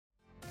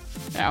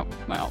Ja.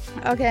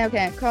 Ok.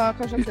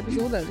 Hva slags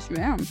episode er det?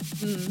 21?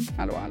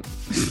 LOL.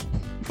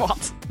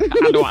 What?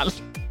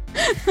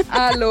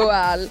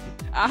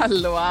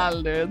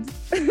 LOL, dude.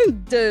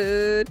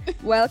 Dude.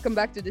 Welcome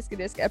back to Disky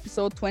Disc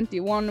episode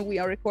 21. We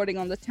are recording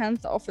on the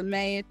 10th of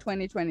May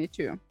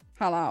 2022.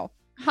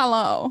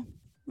 Hello.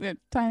 We're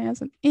tiny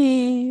as an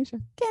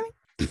Asian gaming.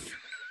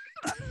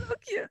 So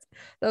cute.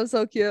 That was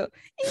so cute.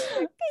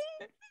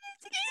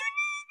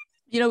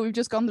 You know, we've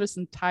just gone through this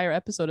entire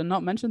episode and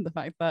not mentioned the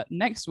fact that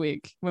next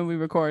week, when we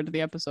record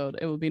the episode,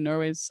 it will be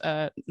Norway's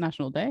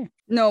National Day.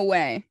 No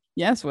way.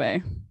 Yes,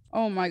 way.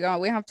 Oh my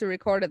god, we have to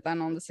record it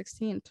then on the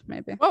 16th,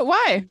 maybe. Well,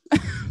 why?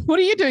 What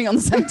are you doing on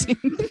the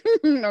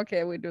 17th?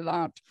 Okay, we do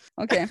that.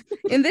 Okay,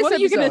 in this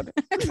episode...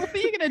 What are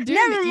you gonna do?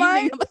 Never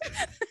mind.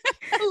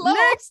 Hello.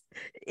 Next,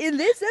 in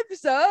this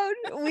episode,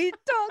 we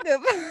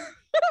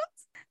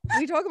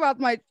talk about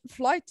my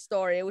flight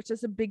story, which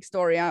is a big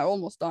story. I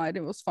almost died.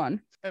 It was fun.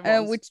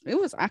 It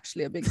was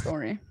actually a big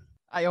story.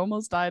 I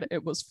almost died.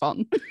 It was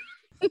fun.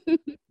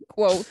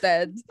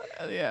 Quoted.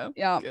 Yeah.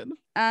 Good.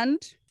 And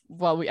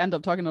well, we end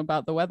up talking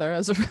about the weather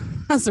as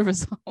a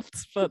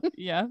result. But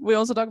yeah, we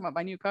also talk about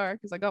my new car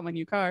because I got my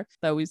new car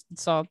that we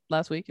saw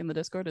last week in the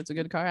Discord. It's a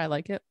good car. I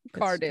like it.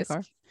 Car disc.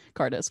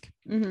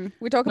 Mm-hmm.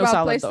 We talk no about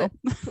salad, places.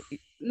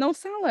 No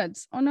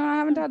salads. Oh no, I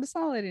haven't had a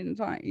salad in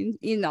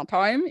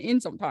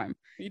some time.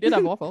 You did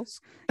have waffles.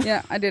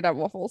 Yeah, I did have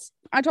waffles.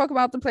 I talk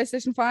about the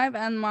PlayStation 5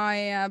 and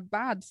my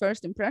bad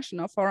first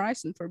impression of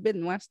Horizon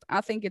Forbidden West.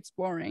 I think it's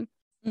boring.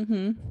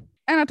 Mm-hmm.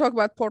 And I talk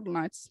about Portal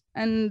Knights.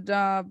 And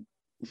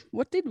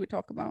what did we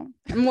talk about?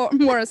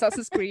 More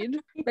Assassin's Creed,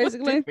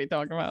 basically. What did we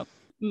talk about?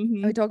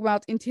 Mm-hmm. We talk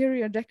about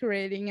interior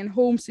decorating and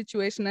home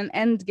situation and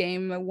end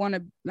game. I want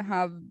to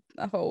have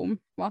a home.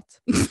 What?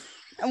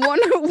 I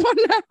want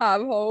to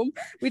have home.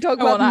 We talk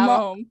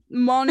about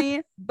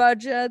money,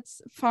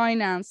 budgets,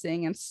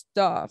 financing, and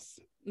stuff.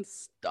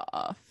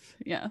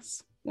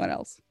 Yes. What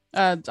else?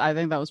 I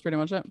think that was pretty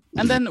much it.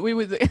 And then we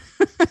would.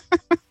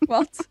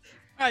 What?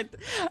 I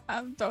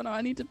don't know.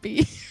 I need to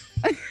pee.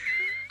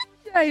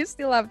 Yeah, you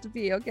still have to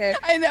pee. Okay.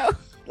 I know.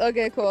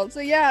 Okay, cool. So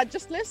yeah,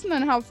 just listen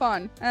and have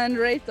fun and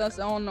rate us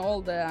on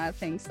all the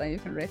things that you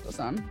can rate us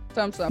on.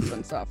 Thumbs up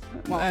and stuff.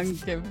 And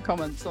give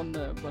comments on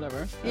the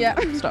whatever. Yeah.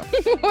 Stuff.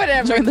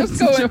 Whatever. Join Just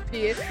go and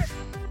pee.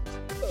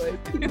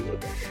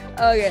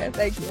 Okay,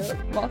 thank you.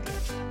 What?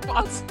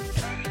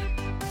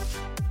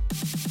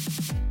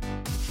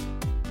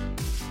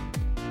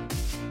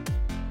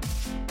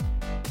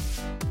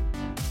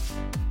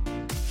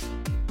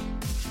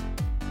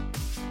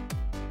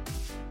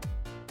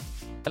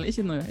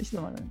 Ikke noe.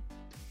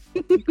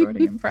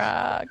 Recording in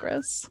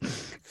progress.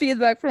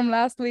 Feedback from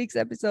last week's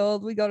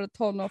episode. We got a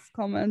ton of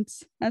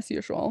comments as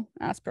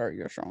per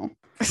usual.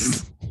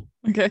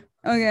 Okay,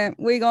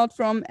 we got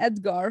from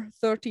Edgar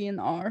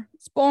 13R.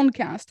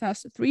 Spawncast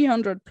has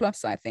 300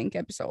 plus, I think,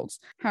 episodes.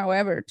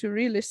 However, to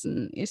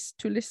re-listen is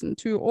to listen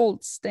to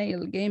old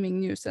stale gaming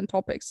news and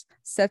topics.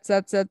 Set,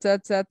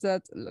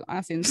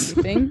 as in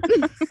sleeping.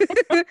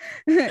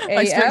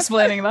 Thanks for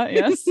explaining that,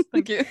 yes.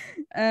 Thank you.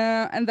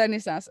 And then he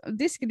says,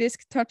 Disky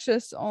Disc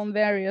touches on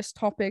various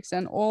topics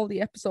and all the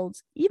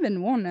episodes,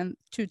 even 1 and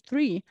 2,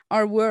 3,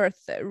 are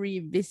worth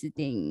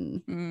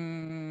revisiting.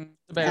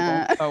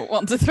 Debatable.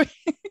 1 to 3.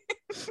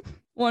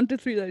 1 to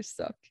 3, they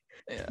suck.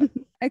 Yeah.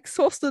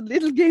 Exhausted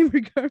little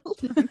gamer girl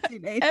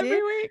 1980.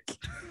 Every week.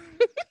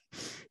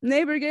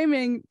 Neighbor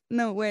gaming.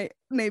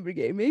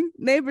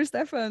 Neighbor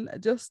Stefan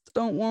just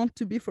don't want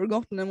to be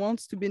forgotten and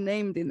wants to be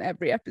named in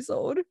every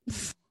episode.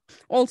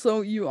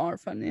 Also, you are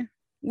funny.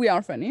 We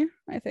are funny,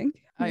 I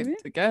think. Maybe?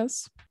 I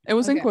guess. It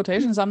was in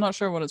quotations. I'm not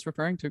sure what it's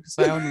referring to because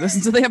I only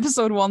listened to the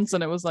episode once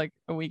and it was like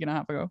a week and a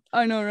half ago.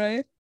 I know,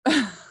 right?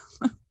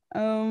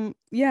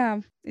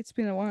 Yeah, it's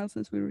been a while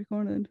since we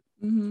recorded.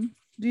 Mm-hmm.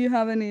 Do you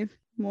have any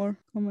more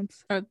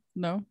comments?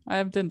 No,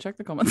 I didn't check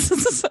the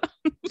comments.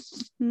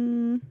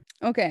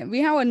 Okay,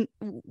 we have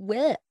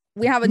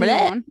a new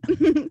one.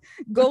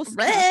 Ghost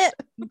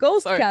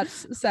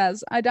Cats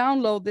says, I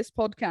download this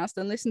podcast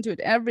and listen to it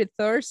every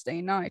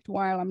Thursday night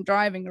while I'm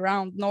driving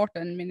around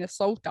northern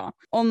Minnesota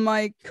on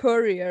my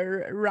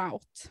courier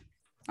route.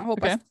 I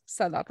hope I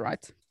said that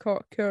right.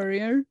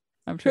 Courier.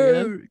 I'm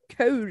sure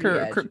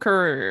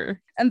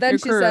Courier. And then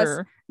she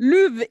says,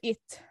 love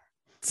it.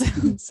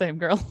 Same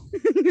girl.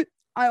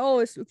 I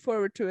always look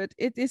forward to it.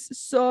 It is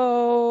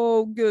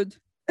so good.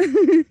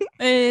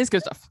 It's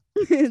good stuff.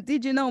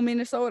 Did you know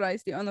Minnesota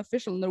is the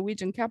unofficial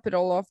Norwegian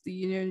capital of the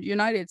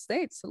United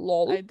States?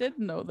 Lol. I did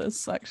know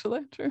this,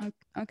 actually. True.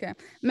 Okay.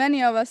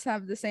 Many of us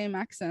have the same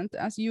accent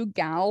as you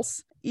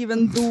gals,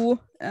 even though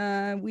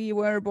we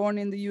were born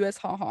in the US.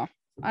 Haha.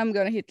 I'm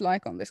gonna hit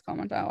like on this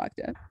comment. I liked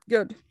it.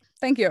 Good.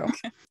 Thank you.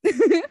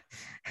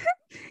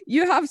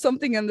 You have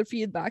something in the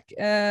feedback,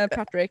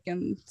 Patrick,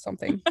 and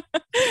something.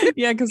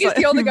 Yeah, because he's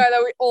the other guy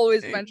that we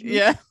always mention.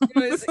 Yeah,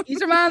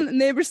 Isherman,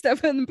 neighbor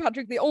Stefan, and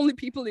Patrick, the only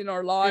people in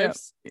our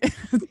lives. Yeah.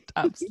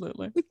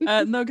 Absolutely.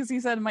 No, because he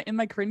said in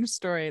my cringe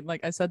story,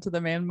 like I said to the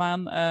main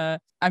man,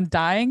 I'm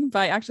dying, but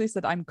I actually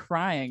said I'm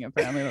crying.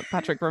 Apparently, that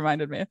Patrick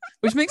reminded me,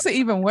 which makes it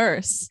even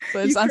worse. So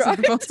it's answered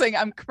the post saying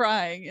I'm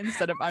crying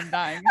instead of I'm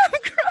dying.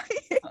 I'm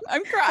crying.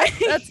 I'm crying.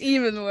 That's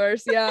even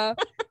worse. Yeah.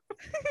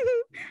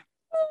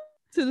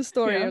 To the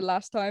story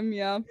last time,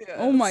 yeah.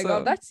 Oh my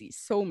god, that's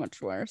so much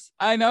worse.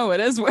 I know, it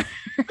is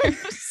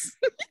worse.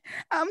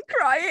 I'm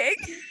crying.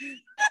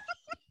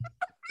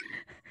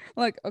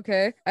 Like,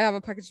 okay, I have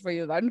a package for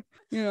you then,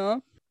 you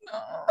know. No.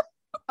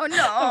 Oh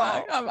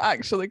no. I'm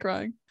actually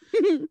crying.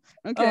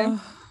 Okay.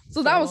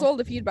 So that was all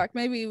the feedback.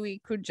 Maybe we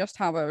could just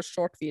have a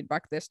short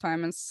feedback this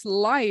time and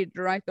slide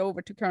right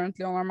over to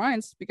currently on our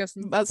minds, because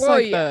that's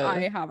boy,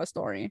 I have a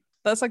story.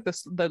 That's like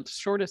the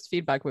shortest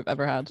feedback we've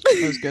ever had.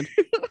 It was good.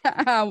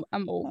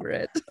 I'm over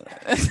it.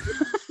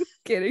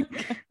 Kidding.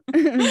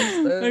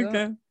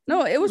 Okay.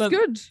 No, it was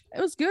good.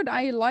 It was good.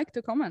 I liked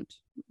the comment.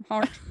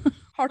 Heart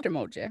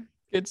emoji.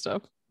 Good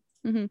stuff.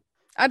 Mm-hmm.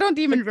 I don't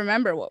even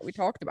remember what we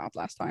talked about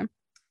last time.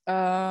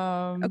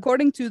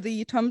 According to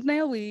the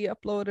thumbnail we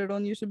uploaded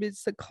on YouTube,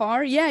 it's a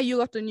car. Yeah, you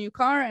got the new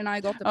car and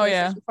I got the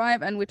PlayStation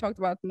 5, and we talked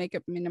about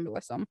makeup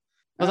minimalism.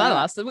 Was that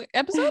last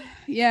episode?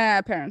 Yeah,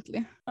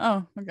 apparently.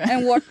 Oh, okay.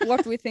 And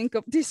what we think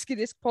of Disc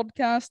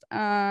podcast,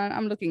 and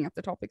I'm looking at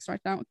the topics right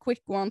now.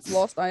 Quick ones,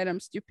 lost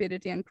items,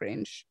 stupidity, and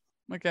cringe.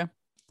 Okay.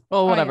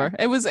 Well, whatever.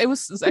 It was.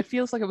 It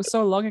feels like it was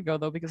so long ago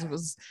though, because it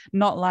was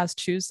not last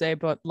Tuesday,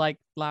 but like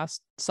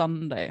last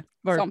Sunday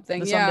or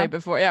something. The Sunday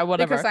before. Yeah,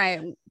 whatever. Because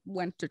I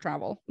went to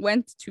travel. You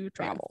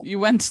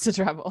went to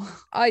travel.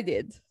 I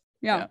did.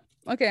 Yeah.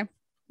 Okay.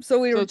 So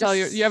we were tell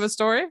you have a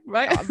story,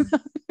 right?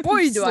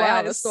 Boy, do I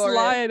have a story.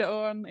 Slide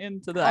on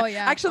into that. Oh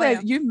yeah. Actually,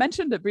 you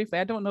mentioned it briefly.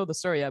 I don't know the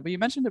story yet, but you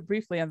mentioned it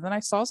briefly, and then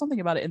I saw something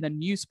about it in the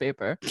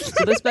newspaper.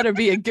 So this better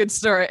be a good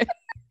story.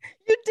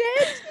 You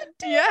did?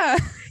 Yeah.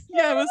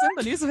 Yeah, it was in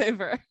the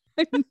newspaper.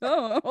 I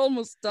know, I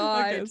almost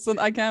died. Okay, so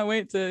I can't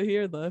wait to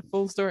hear the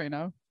full story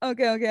now.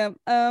 Okay.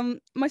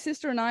 My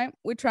sister and I,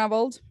 we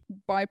traveled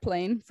by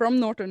plane from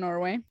northern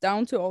Norway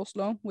down to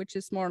Oslo, which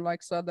is more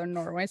like southern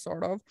Norway,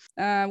 sort of.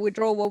 We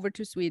drove over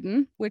to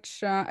Sweden, which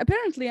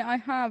apparently I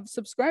have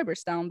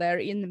subscribers down there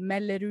in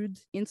Mellerud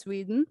in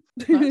Sweden.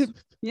 Nice.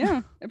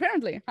 Yeah,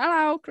 apparently.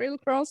 Hello, Krill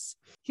Cross.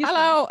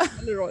 Hello.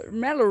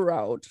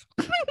 Mellerud.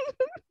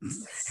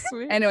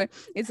 Sweet. Anyway,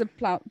 it's a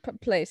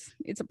place.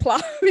 It's a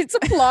place. It's a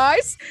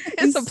place.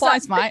 It's a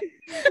place, mate.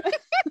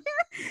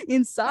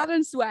 In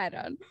southern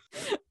Sweden.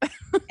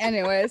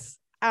 Anyways,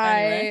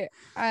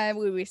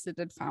 we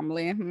visited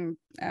family,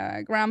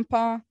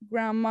 grandpa,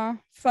 grandma,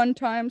 fun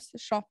times,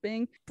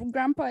 shopping.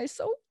 Grandpa is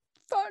so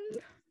fun.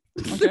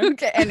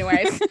 Okay.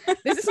 Anyways,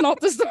 this is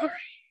not the story.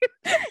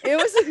 It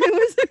was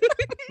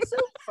so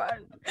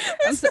fun.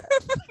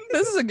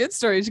 This is a good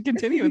story. You should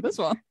continue with this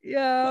one.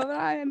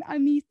 Yeah, I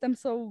meet them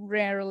so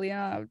rarely.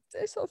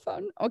 They're so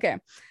fun. Okay.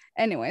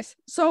 Anyways,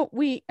 so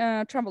we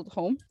traveled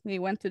home. We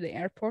went to the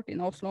airport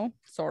in Oslo,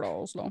 sort of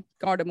Oslo,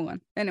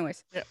 Gardermoen.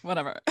 Anyways, yeah,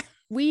 whatever.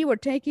 We were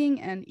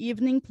taking an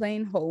evening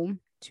plane home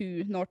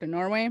to northern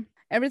Norway.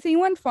 Everything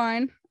went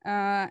fine,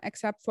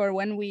 except for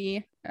when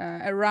we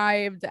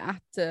arrived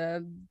at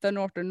the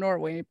northern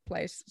Norway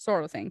place,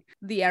 sort of thing,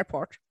 the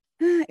airport.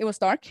 It was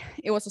dark.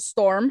 It was a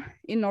storm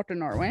in northern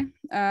Norway,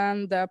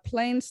 and the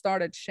plane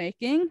started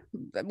shaking,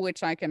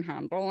 which I can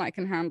handle. I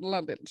can handle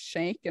a little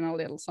shake and a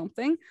little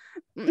something.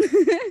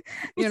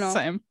 You know.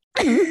 Same.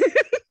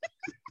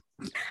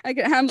 I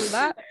can handle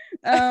that.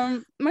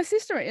 My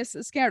sister is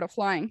scared of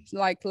flying,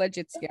 like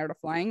legit scared of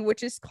flying,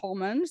 which is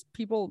common.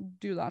 People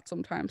do that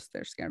sometimes.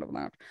 They're scared of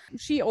that.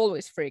 She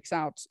always freaks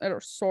out, or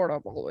sort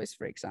of always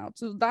freaks out.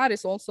 So that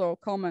is also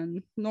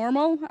common,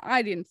 normal.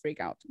 I didn't freak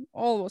out.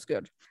 All was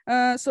good.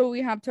 So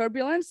we have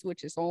turbulence,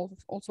 which is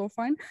also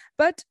fine.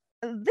 But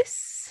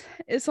this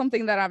is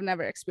something that I've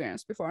never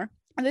experienced before.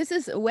 This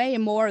is way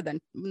more than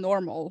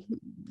normal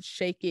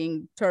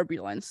shaking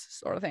turbulence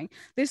sort of thing.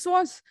 This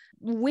was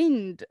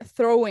wind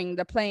throwing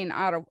the plane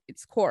out of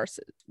its course,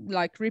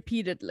 like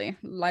repeatedly,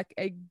 like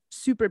a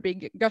super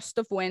big gust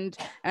of wind.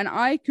 And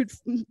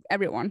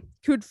everyone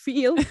could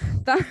feel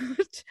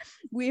that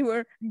we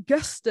were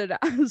gusted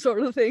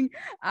sort of thing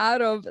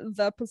out of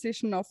the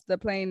position of the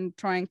plane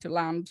trying to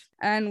land.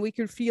 And we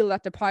could feel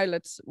that the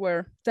pilots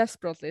were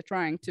desperately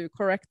trying to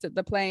correct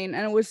the plane.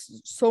 And it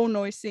was so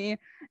noisy,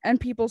 and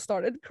people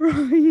started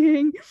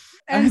crying,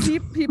 and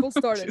people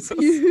started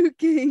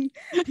puking.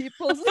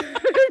 People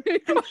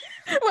started...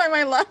 Why am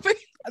I laughing?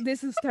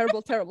 This is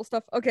terrible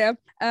stuff. Okay.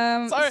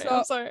 I'm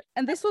sorry.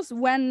 And this was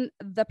when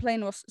the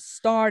plane was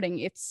starting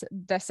its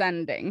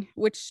descending,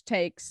 which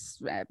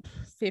takes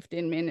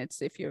 15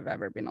 minutes. If you've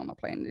ever been on a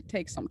plane, it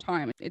takes some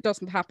time. It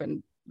doesn't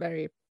happen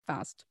very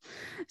fast.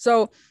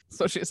 So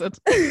she said.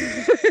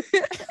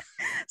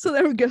 So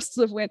there were gusts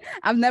of wind.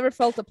 I've never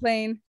felt a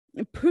plane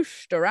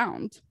pushed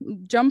around,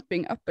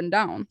 jumping up and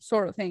down,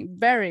 sort of thing.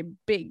 Very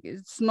big.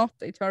 It's not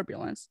a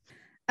turbulence.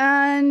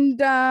 And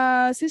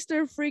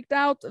sister freaked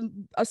out.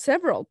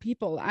 Several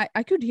people,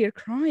 I could hear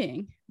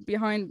crying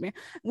behind me.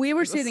 We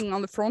were sitting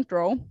on the front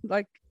row,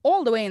 like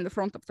all the way in the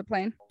front of the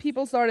plane.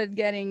 People started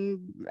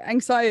getting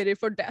anxiety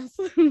for death.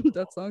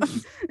 That song.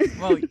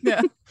 Well,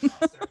 yeah.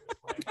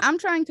 I'm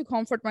trying to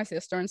comfort my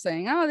sister and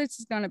saying, oh, this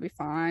is gonna be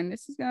fine.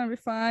 This is gonna be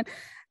fine.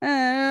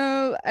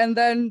 And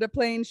then the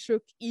plane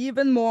shook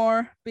even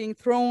more, being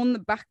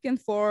thrown back and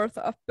forth,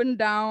 up and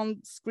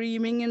down,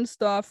 screaming and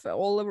stuff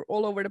all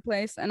over the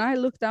place. And I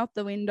looked out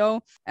the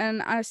window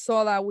and I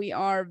saw that we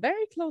are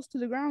very close to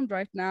the ground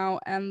right now,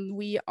 and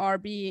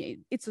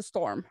it's a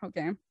storm,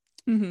 okay?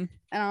 Mm-hmm.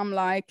 And I'm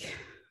like,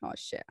 oh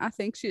shit, I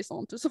think she's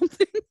onto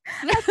something.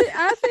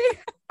 I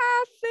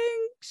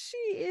think she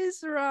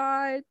is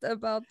right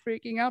about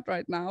freaking out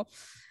right now.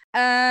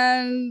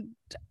 And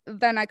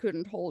then I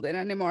couldn't hold it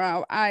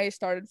anymore. I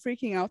started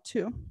freaking out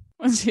too.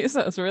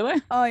 Jesus,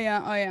 really? Oh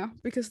yeah,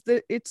 because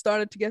it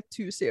started to get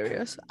too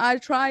serious. I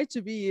tried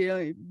to be,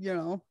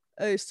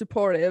 a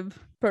supportive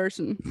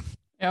person.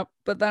 Yep.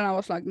 But then I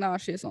was like, no,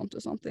 she's onto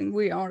something.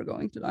 We are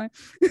going to die.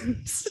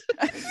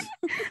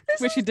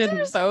 Which she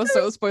didn't, though,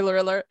 so spoiler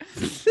alert.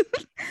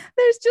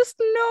 There's just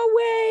no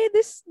way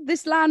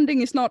this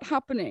landing is not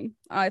happening,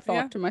 I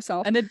thought to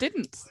myself. And it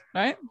didn't,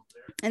 right?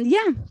 And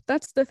yeah,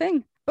 that's the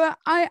thing. But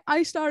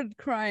I started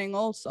crying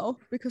also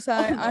because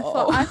I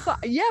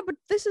thought, yeah, but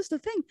this is the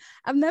thing.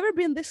 I've never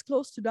been this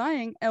close to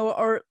dying,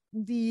 or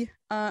the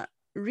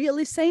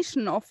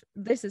realization of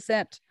this is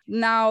it.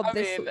 Now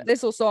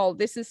this was all.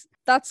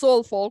 That's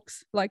all,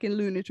 folks. Like in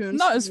Looney Tunes.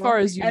 Not as far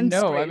as you know.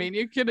 Screen. I mean,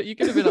 you could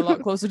have been a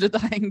lot closer to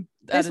dying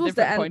at a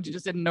different point. You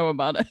just didn't know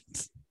about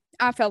it.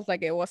 I felt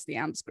like it was the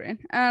end screen,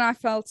 and I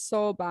felt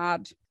so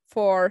bad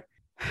for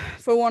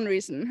one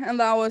reason, and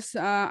that was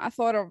I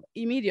thought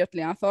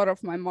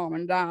of my mom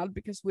and dad,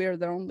 because we're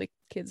the only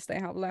kids they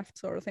have left,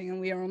 sort of thing,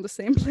 and we are on the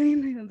same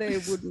plane, and they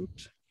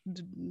wouldn't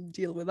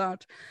deal with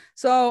that.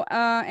 So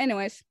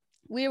anyways,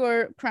 we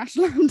were crash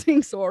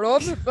landing sort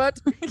of,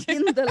 but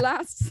in the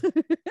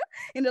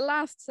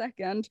last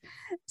second,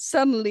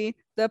 suddenly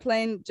the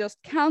plane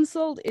just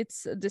canceled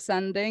its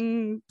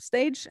descending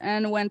stage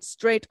and went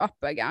straight up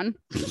again.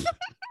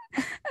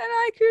 And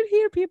I could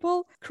hear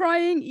people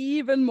crying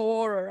even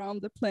more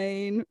around the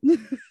plane.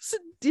 It's a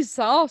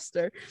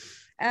disaster.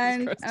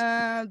 And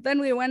then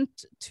we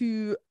went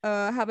to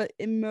have an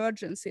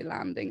emergency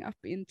landing up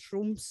in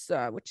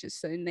Tromsø, which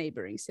is a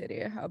neighboring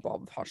city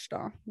above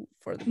Harstad,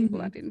 for the people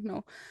that didn't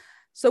know.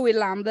 So we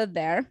landed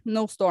there.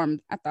 No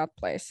storm at that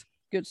place.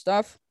 Good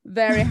stuff.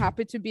 Very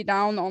happy to be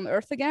down on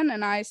Earth again.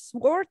 And I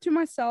swore to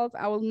myself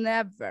I will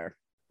never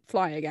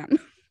fly again.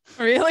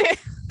 Really?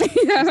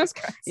 Yeah.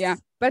 Yeah.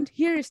 But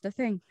here is the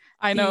thing.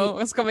 I know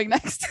what's coming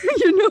next.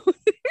 You know.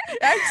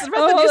 I just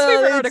read the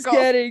newspaper article.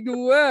 It's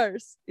getting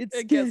worse.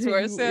 It gets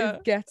worse. Yeah.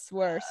 It gets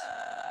worse.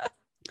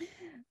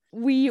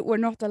 We were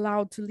not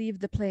allowed to leave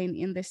the plane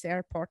in this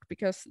airport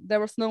because there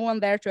was no one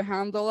there to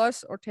handle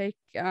us or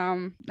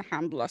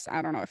handle us.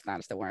 I don't know if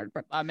that's the word,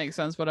 but that makes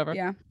sense. Whatever.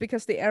 Yeah,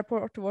 because the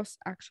airport was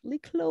actually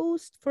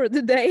closed for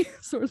the day.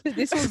 So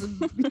this was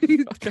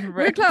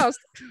we're closed.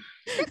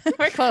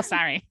 We're closed.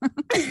 Sorry.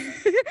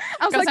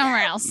 I was Go like,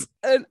 somewhere else.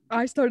 And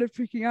I started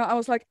freaking out. I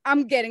was like,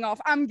 I'm getting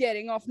off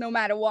no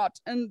matter what.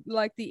 And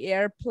like the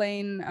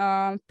airplane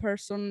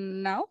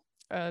personnel.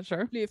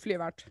 Sure.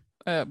 Flyvert.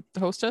 The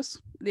hostess.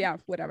 Yeah,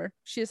 whatever.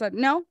 She said,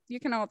 no, you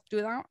cannot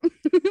do that.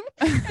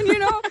 And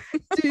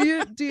do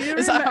you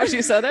is that how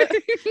she said it?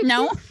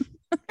 No.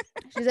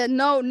 She said,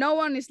 no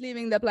one is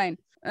leaving the plane.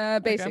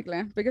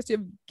 Basically, because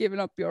you've given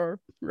up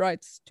your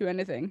rights to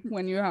anything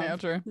when you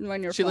have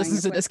when you're. She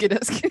listens to Disky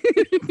Disc.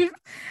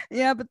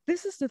 Yeah, but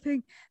this is the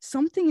thing.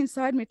 Something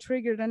inside me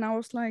triggered, and I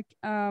was like,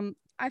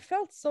 I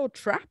felt so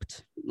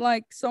trapped,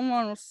 like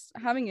someone was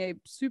having a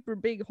super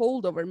big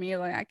hold over me,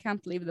 like I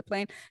can't leave the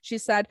plane. She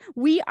said,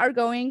 we are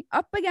going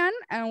up again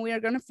and we are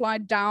going to fly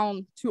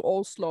down to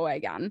Oslo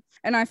again.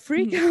 And I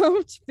freak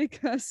out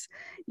because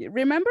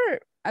remember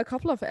a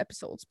couple of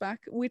episodes back,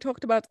 we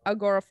talked about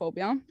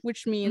agoraphobia,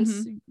 which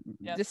means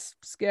this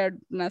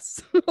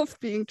scaredness of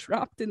being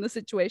trapped in a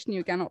situation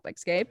you cannot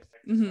escape.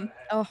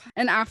 Oh,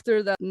 and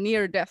after the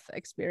near-death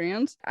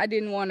experience, I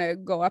didn't want to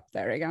go up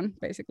there again,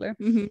 basically.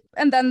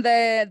 And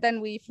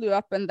then we flew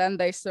up, and then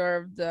they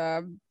served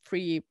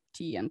free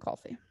tea and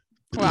coffee.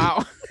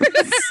 Wow.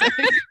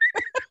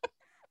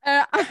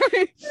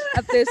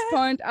 At this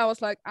point, I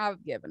was like,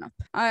 I've given up.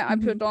 I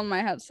put on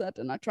my headset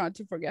and I tried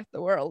to forget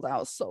the world. I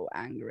was so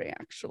angry,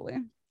 actually.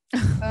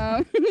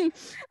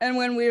 And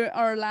when we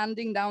are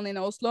landing down in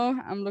Oslo,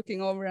 I'm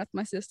looking over at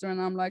my sister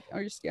and I'm like,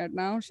 are you scared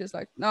now? She's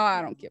like, no,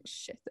 I don't give a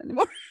shit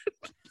anymore.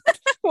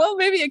 Well,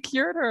 maybe it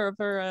cured her of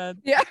her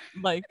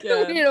we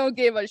don't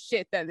give a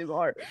shit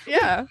anymore.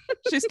 Yeah,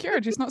 she's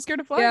cured. She's not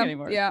scared of flying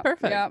anymore. Yeah,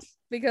 perfect. Yeah,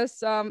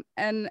 because an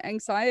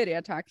anxiety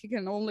attack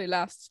can only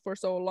last for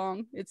so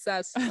long. It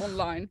says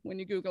online when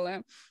you Google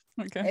it.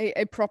 Okay.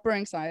 A proper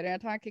anxiety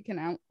attack, it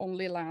can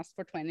only last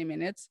for 20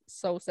 minutes.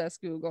 So says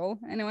Google.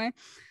 Anyway,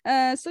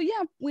 so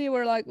yeah, we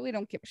were like, we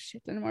don't give a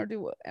shit anymore.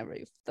 Do whatever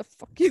the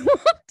fuck you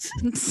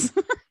want.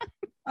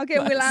 Okay,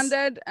 Nice. we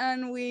landed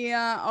and we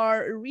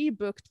are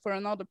rebooked for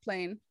another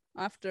plane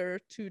after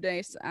 2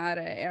 days at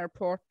an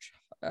airport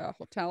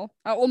hotel.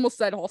 I almost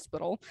said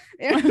hospital.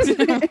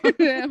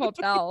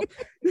 Hotel.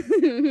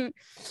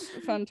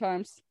 Fun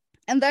times.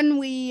 And then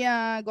we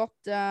got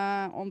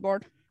on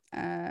board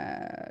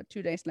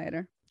 2 days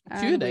later.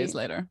 2 days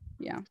later?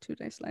 Yeah, 2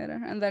 days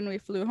later. And then we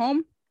flew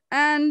home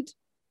and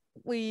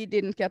we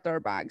didn't get our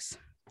bags.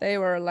 They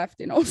were left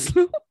in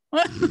Oslo.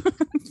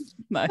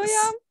 Nice. So,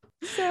 yeah.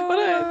 So, what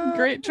a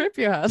great trip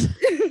you had.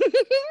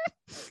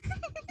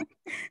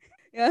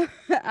 Yeah,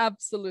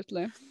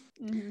 absolutely.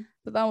 Mm-hmm.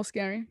 But that was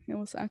scary. It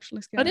was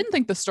actually scary. I didn't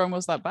think the storm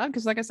was that bad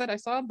because, like I said, I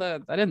saw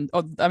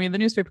the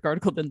newspaper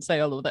article didn't say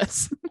all of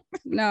this.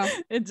 No,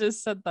 it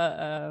just said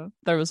that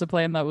there was a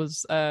plane that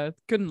was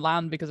couldn't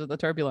land because of the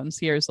turbulence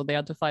here, so they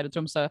had to fly to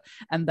Tromsø,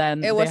 and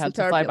then they had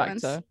to fly back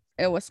to.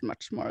 It was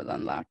much more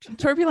than that.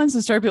 Turbulence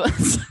is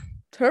turbulence.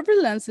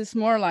 Turbulence is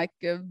more like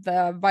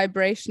the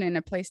vibration in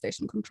a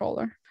PlayStation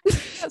controller.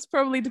 That's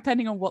probably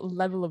depending on what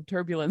level of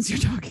turbulence you're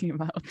talking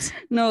about.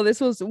 No,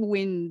 this was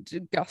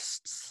wind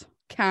gusts.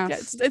 Yeah,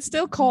 it's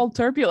still called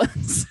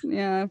turbulence.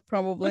 Yeah,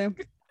 probably.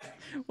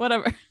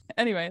 Whatever.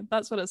 Anyway,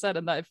 that's what it said,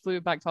 and that it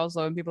flew back to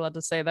Oslo and people had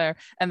to stay there.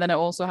 And then it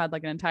also had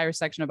like an entire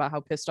section about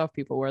how pissed off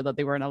people were that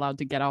they weren't allowed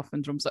to get off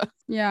in Tromsø.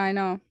 Yeah, I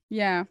know.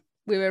 Yeah.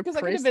 We were because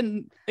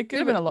it could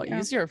have been a lot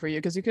easier for you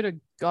because you could have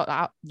got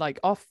out like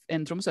off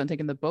in Tromsø and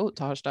taken the boat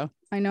to Harstad.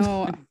 I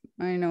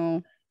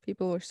know.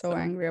 People were so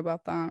angry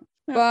about that.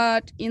 Yeah.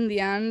 But in the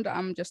end,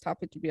 I'm just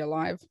happy to be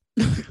alive.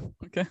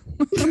 Okay.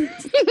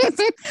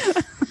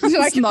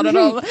 Like, not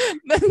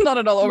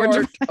at all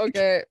over.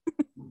 Okay.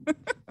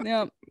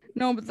 Yeah.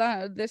 No,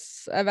 but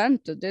this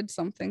event did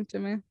something to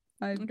me.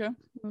 It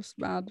was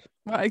bad.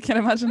 Well, I can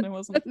imagine it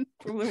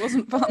probably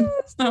wasn't fun.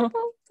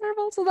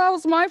 Terrible. So that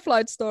was my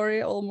flight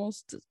story.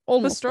 Almost.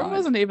 The storm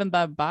wasn't even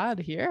that bad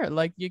here.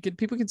 Like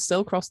people could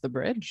still cross the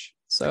bridge.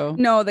 So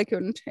no, they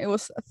couldn't. It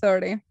was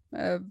 30.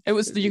 It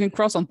was. You can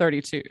cross on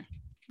 32.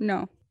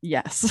 No.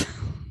 Yes.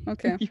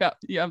 Okay. Yeah,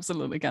 you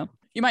absolutely can.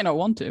 You might not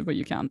want to, but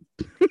you can.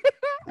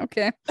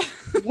 Okay.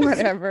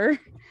 Whatever.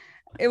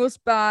 It was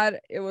bad.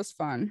 It was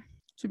fun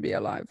to be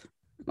alive.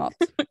 Not.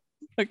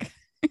 Okay.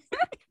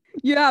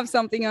 You have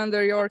something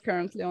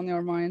currently on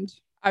your mind.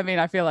 I mean,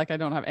 I feel like I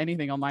don't have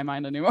anything on my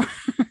mind anymore.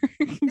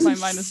 My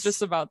mind is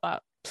just about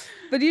that.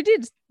 But you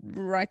did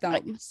write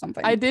down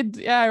something. I did.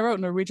 Yeah, I wrote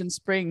Norwegian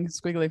spring,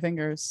 squiggly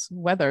fingers,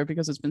 weather,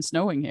 because it's been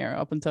snowing here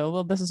up until,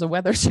 well, this is a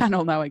weather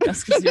channel now, I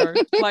guess, because your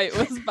flight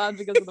was bad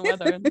because of the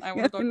weather. And I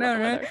want to talk about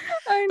the weather.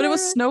 But it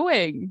was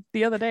snowing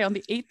the other day on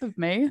the 8th of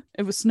May.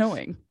 It was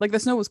snowing. Like the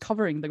snow was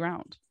covering the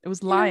ground. It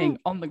was lying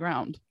on the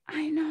ground.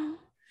 I know.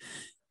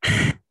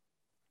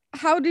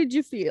 How did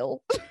you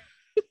feel?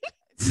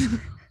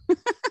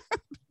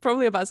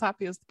 Probably about as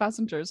happy as the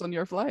passengers on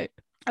your flight.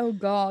 Oh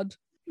God.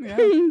 Yeah.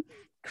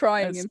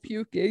 Crying and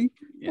puking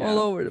all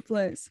over the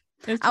place.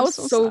 I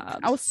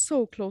was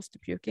so close to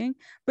puking.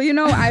 But you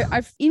know,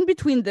 I've in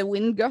between the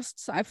wind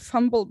gusts, I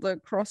fumbled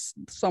across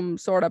some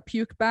sort of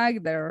puke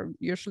bag. They're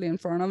usually in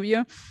front of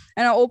you.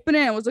 And I opened it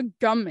and it was a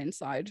gum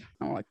inside.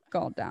 I'm like,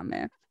 God damn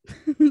it.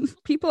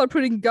 People are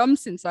putting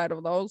gums inside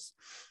of those.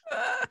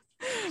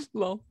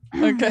 Well,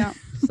 okay. Yeah,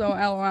 so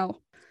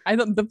LOL.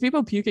 The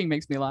people puking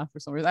makes me laugh for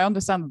some reason. I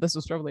understand that this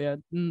was probably a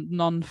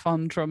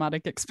non-fun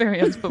traumatic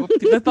experience, but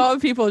the thought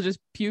of people just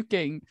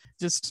puking,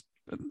 just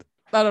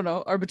I don't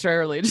know,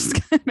 arbitrarily, just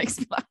kind of makes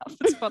me laugh.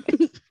 It's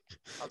funny.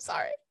 I'm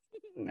sorry.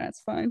 That's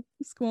fine.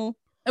 It's cool.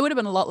 It would have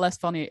been a lot less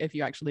funny if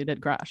you actually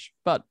did crash,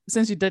 but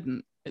since you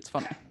didn't, it's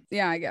funny.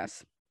 Yeah, I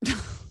guess.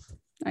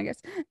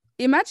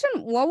 Imagine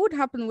what would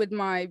happen with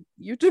my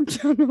YouTube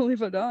channel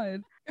if I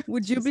died.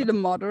 Would you be the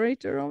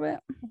moderator of it?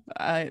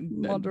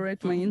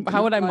 Moderate my internet.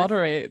 How would I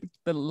moderate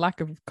the lack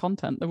of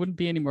content? There wouldn't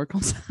be any more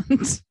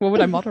content. What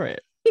would I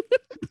moderate?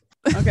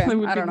 Okay, there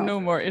would I be don't know. no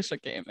more Isha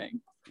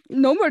gaming.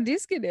 No more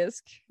Disky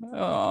Disc.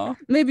 Oh.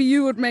 Maybe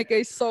you would make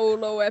a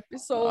solo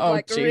episode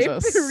like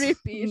Jesus. Rip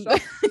Isha.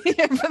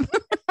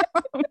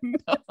 Oh,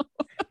 no.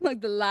 Like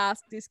the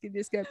last Disky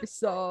Disc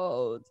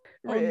episode.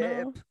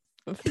 Rip.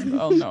 Oh, no.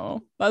 Oh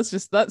no,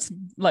 that's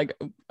like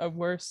a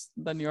worse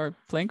than your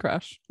plane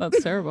crash.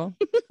 That's terrible.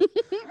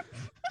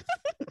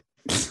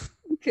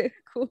 Okay,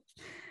 cool.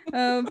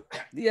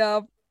 Yeah.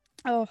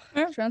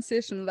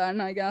 Transition then,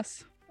 I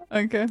guess.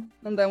 Okay.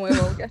 And then we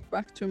will get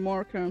back to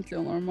more currently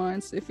on our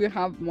minds if we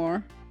have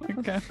more.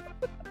 Okay.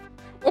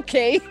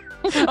 Okay.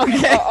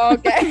 Okay.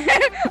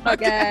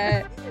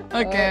 Okay.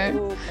 Okay.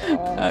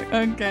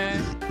 Okay.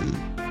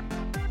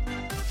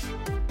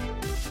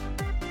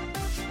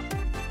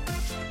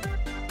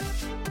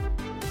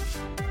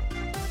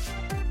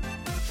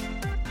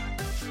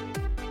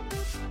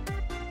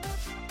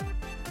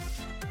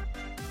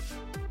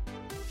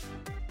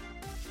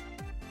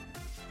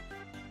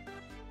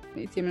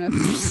 I 10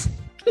 minutter.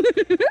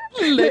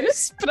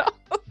 Løsprat.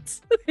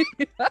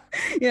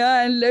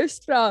 Yeah, and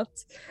lösprat.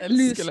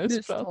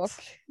 Loose Talk.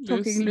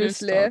 Talking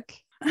loosely.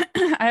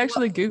 I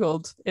actually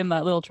Googled in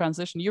that little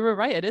transition. You were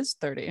right. It is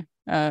 30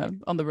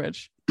 on the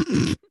bridge.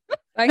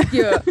 Thank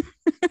you.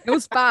 It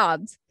was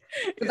bad.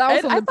 But that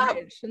was on the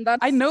bridge. And that's...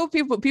 I know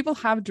people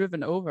have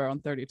driven over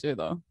on 32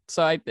 though.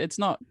 So it's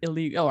not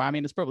illegal. Oh, I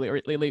mean, it's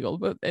probably illegal,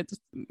 but it's,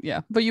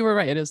 yeah. But you were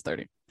right. It is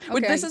 30. Okay.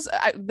 But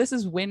this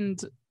is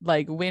wind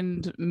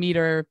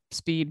meter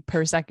speed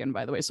per second,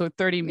 by the way. So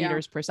 30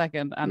 meters per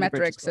second. And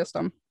metric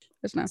system.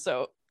 Isn't it?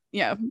 So,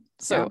 yeah.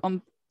 So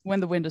when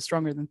the wind is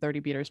stronger than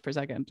 30 meters per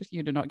second,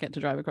 you do not get to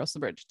drive across the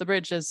bridge. The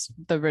bridge is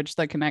the bridge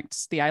that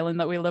connects the island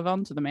that we live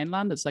on to the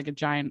mainland. It's like a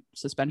giant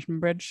suspension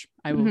bridge.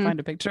 I will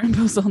find a picture and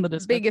post on the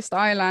Discord. Biggest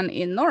island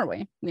in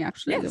Norway. We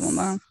actually live on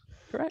that.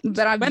 Correct.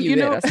 But I view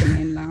it as the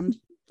mainland.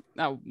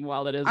 Oh,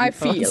 well, it is. I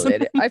feel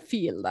it. I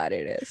feel that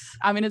it is.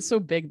 I mean, it's so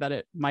big that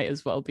it might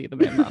as well be the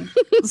mainland.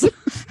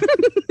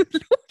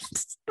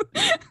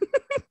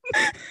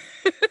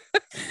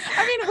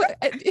 I mean,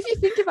 if you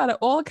think about it,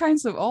 all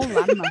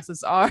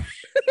landmasses are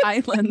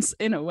islands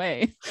in a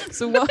way.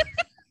 So what?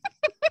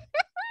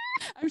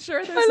 I'm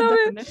sure there's a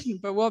definition,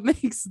 but what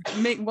makes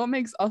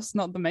us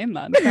not the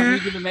mainland? Can we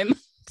be the mainland?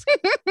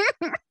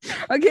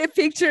 Okay,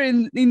 picture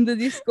in the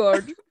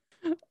Discord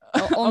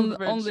on the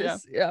bridge,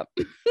 this, yeah.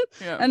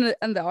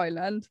 And the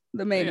island,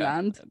 the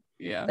mainland,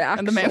 the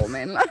actual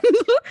mainland,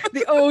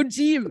 the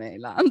OG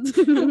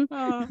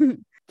mainland.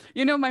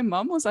 You know, my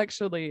mom was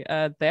actually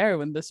there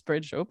when this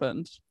bridge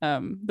opened.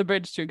 The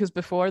bridge too, because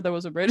before there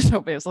was a bridge,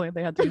 obviously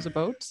they had to use a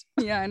boat.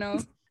 Yeah, I know.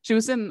 She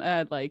was in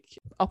like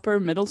upper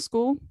middle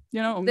school,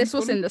 you know. This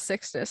was in the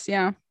 60s,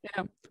 yeah.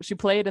 Yeah. She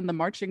played in the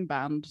marching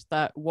band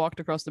that walked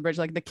across the bridge.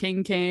 Like the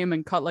king came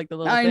and cut like the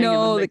little thing. I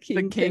know, and then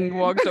the king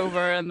walked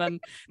over, and then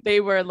they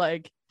were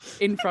like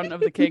in front of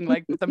the king,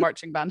 like the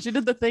marching band. She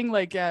did the thing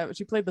like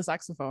she played the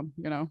saxophone,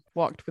 you know,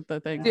 walked with the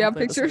thing. Do you have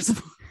pictures?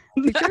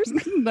 Pictures?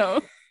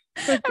 No.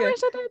 Okay. I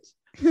wish I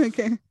did.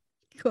 Okay.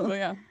 Cool. Well,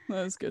 yeah,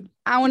 that was good.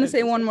 I want to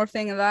say one more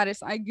thing, and that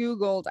is I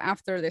Googled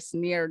after this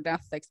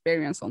near-death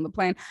experience on the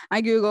plane.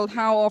 I Googled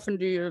how often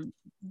do you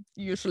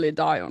usually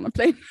die on a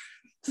plane?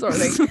 Sort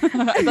of thing.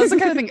 That's the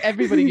kind of thing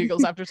everybody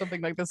Googles after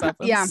something like this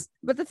happens. Yeah,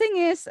 but the thing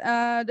is,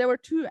 there were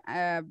two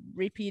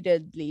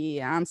repeatedly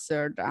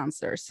answered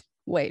answers.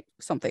 Wait,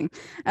 something.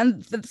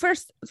 And the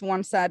first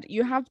one said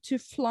you have to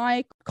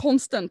fly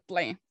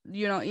constantly,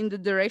 you know, in the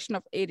duration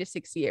of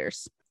 86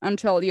 years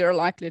until you're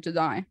likely to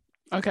die.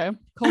 Okay.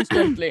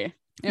 Constantly.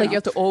 You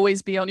have to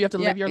always be on, you have to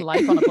live your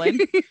life on a plane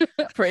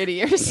for 80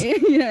 years.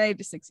 Yeah,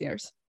 86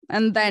 years.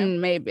 And then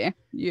maybe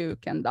you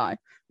can die.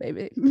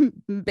 Maybe.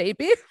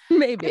 Maybe. I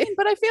mean,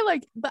 but I feel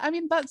like,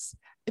 that's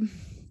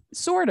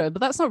sort of, but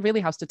that's not really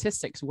how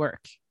statistics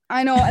work.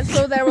 I know.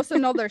 So there was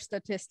another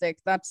statistic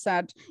that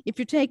said if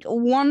you take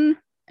one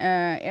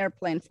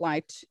airplane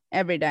flight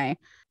every day,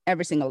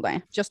 every single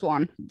day, just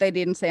one, they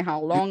didn't say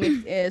how long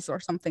it is or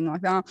something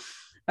like that,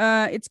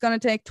 it's going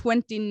to take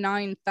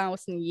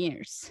 29,000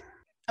 years.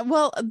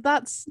 Well,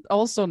 that's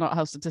also not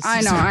how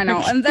statistics work. I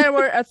know. And there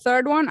were a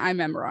third one. I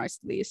memorized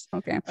these.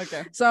 Okay.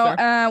 So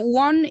sure.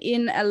 1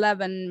 in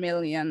 11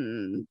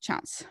 million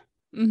chance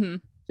to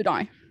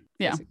die.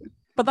 Yeah. Basically.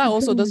 But that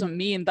also doesn't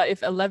mean that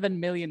if 11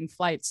 million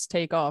flights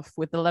take off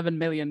with 11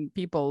 million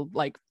people,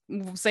 like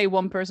say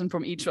one person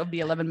from each of the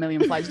 11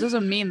 million flights,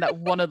 doesn't mean that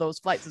one of those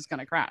flights is going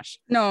to crash.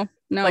 No.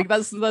 Like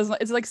that's not,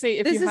 it's like say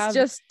if you have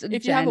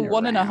a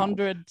 1 in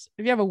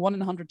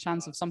 100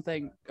 chance of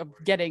something of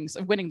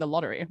winning the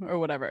lottery or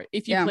whatever.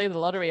 If you play the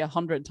lottery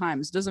 100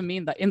 times, doesn't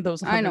mean that in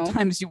those 100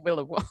 times you will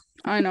have won.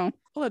 I know.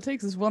 All it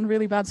takes is one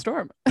really bad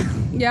storm.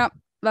 Yeah,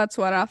 that's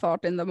what I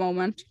thought in the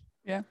moment.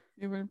 Yeah,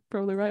 you were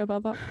probably right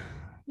about that.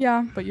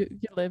 Yeah, but you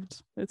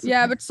lived.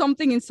 But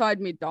something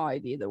inside me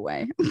died either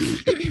way.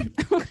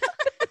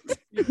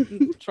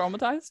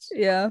 Traumatized?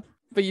 Yeah.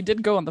 But you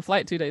did go on the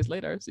flight 2 days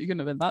later, so you couldn't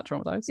have been that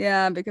traumatized.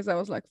 Yeah, because I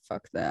was like,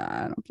 fuck that.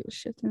 I don't give a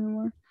shit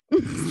anymore.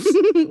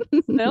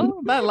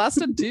 Still, that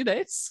lasted 2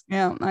 days.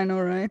 Yeah, I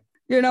know, right?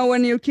 You know,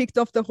 when you kicked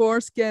off the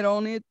horse, get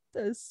on it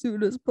as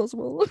soon as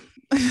possible. Well,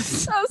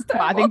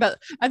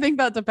 I think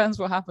that depends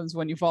what happens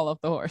when you fall off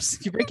the horse.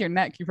 If you break your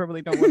neck, you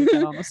probably don't want to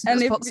get on as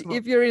soon as possible.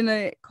 If you're in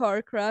a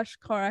car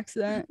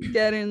accident,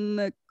 get in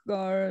the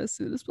car as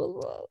soon as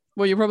possible.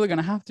 Well, you're probably going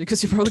to have to,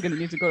 because you're probably going to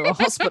need to go to a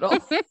hospital.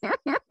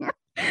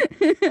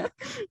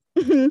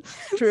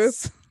 True.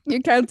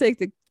 You can't take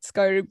the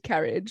Skyrim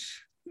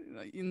carriage.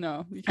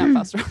 No, you can't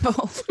fast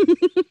travel.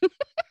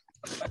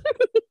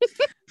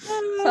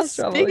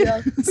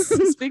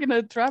 Speaking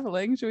of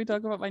traveling, should we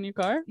talk about my new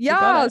car?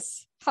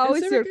 Yes. How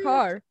is your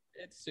car?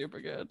 It's super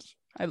good.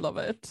 I love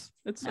it.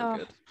 It's so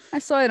good. I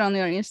saw it on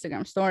your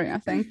Instagram story, I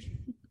think.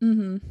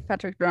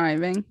 Patrick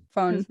driving,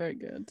 fun. It's very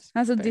good.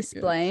 Has a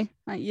display.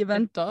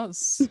 It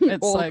does.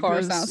 It's all like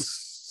cars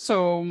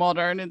so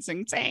modern. It's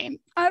insane.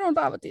 I don't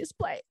have a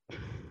display.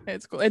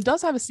 It's cool. It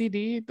does have a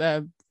CD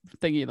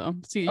thingy though.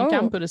 See, you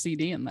can put a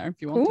CD in there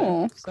if you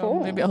want to. So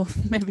cool. Maybe I'll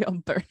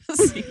burn a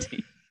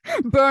CD.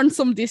 Burn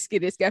some disc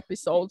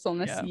episodes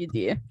on a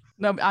CD.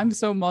 No, I'm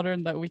so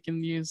modern that we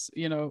can use,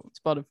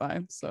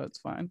 Spotify, so it's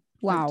fine.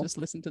 Wow. Like, just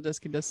listen to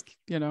Disky Disc,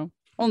 you know.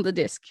 On the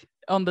disc.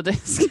 On the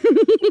disc.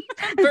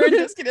 Burn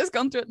Disky Disc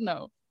onto it?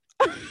 No.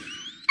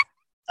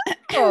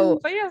 Oh.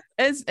 But yeah,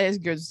 it's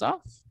good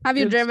stuff. Have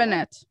you driven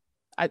it?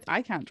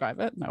 I can't drive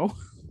it. No.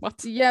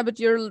 What? Yeah, but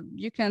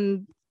you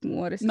can.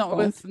 What is it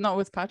called? Not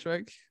with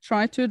Patrick.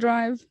 Try to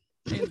drive.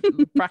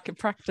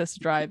 Practice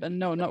drive, and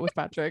no, not with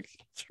Patrick.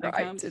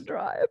 Try to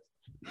drive.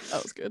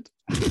 That was good.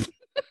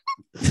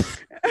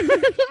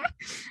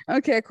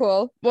 Okay,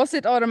 cool. Was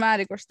it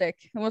automatic or stick?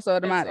 It was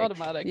automatic. It's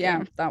automatic.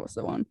 Yeah, that was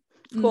the one.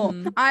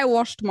 Cool. I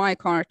washed my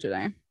car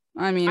today.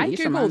 I mean, I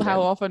googled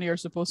how often you're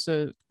supposed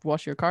to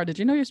wash your car. Did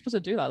you know you're supposed to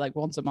do that like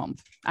once a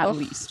month at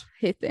least?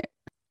 Hit it.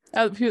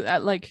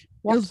 At like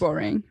what? It was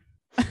boring.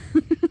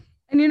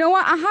 And you know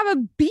what? I have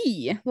a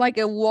bee, like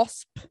a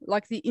wasp,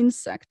 like the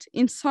insect,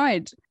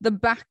 inside the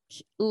back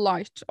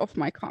light of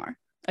my car.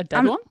 A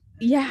dead one?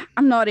 Yeah,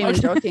 I'm not even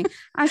joking.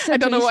 I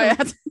don't know why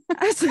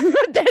I said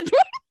a dead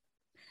one.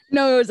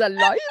 No, it was a light.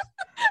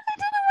 I don't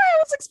know why I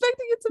was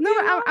expecting it to be. No,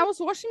 I was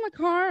washing my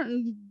car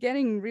and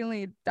getting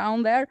really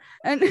down there,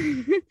 and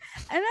and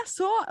I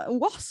saw a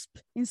wasp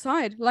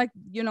inside, like,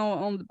 you know,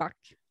 on the back.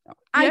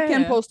 I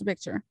can post a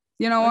picture.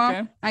 You know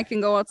what? I can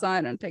go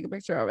outside and take a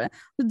picture of it.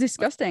 It was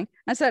disgusting.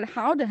 I said,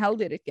 how the hell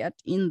did it get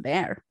in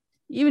there?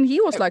 Even he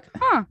was like,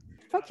 huh,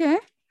 okay.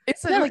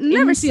 It's like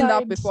never seen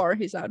that before,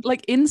 he said.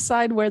 Like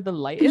inside where the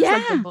light is,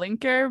 like the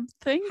blinker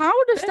thing. How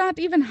does that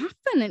even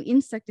happen? An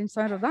insect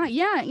inside of that?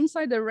 Yeah,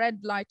 inside the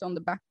red light on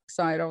the back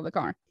side of the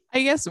car.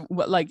 I guess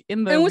like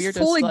in the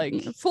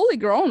weirdest, fully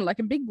grown, like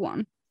a big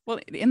one. Well,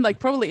 in like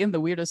probably in the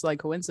weirdest like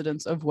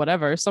coincidence of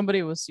whatever,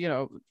 somebody was, you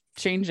know,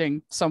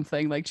 changing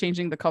something, like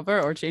changing the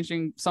cover or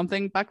changing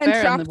something back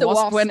there, and the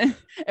wasp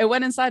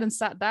went inside and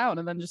sat down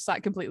and then just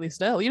sat completely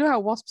still. You know how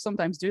wasps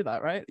sometimes do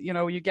that, right? You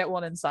know, you get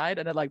one inside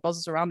and it like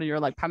buzzes around and you're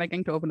like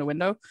panicking to open the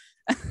window.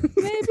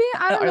 Maybe,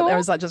 I don't know. Or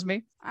is that just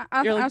me?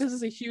 You're like, this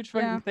is a huge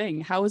fucking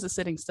thing. How is it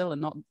sitting still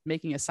and not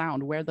making a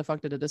sound? Where the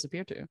fuck did it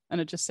disappear to? And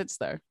it just sits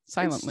there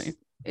silently.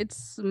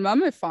 It's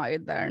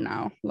mummified there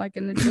now, like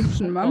an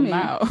Egyptian mummy.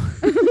 Now.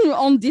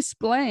 On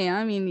display.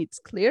 I mean, it's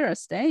clear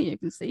as day. You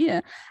can see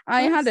it.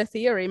 I had a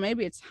theory.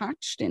 Maybe it's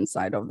hatched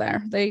inside of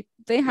there. They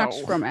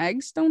hatch from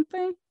eggs, don't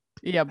they?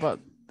 Yeah, but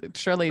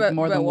surely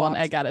more than one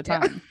egg at a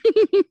time.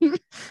 Yeah.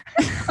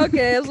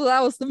 Okay, so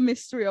that was the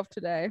mystery of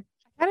today.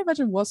 I can't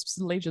imagine wasps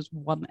lay just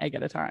one egg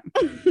at a time.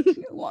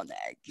 One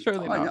egg.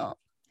 Surely not.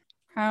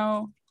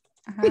 No.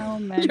 How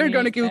many? You're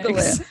gonna Google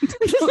it.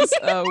 Does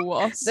a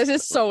wasp this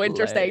is so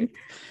interesting.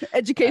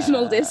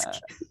 Educational disc.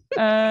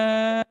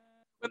 When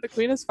the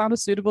queen has found a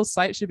suitable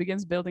site, she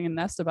begins building a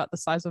nest about the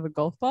size of a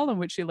golf ball, in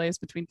which she lays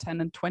between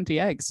 10 and 20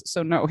 eggs.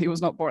 So no, he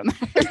was not born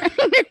there.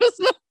 He was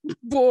not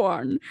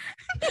born.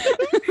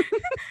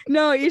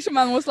 No,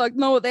 Ishman was like,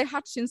 no, they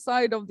hatch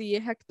inside of the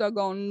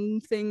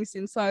hectagon things,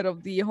 inside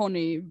of the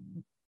honey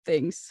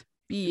things.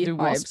 Do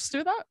wasps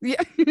do that?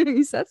 Yeah,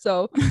 he said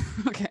so.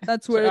 Okay.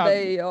 That's where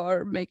they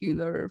are making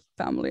their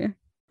family.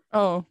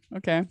 Oh,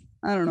 okay.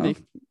 I don't know.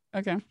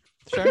 Okay,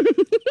 sure.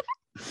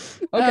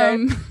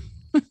 Okay.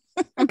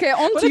 Okay,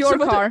 on to your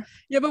car.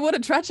 Yeah, but what a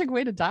tragic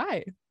way to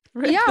die.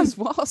 Rip this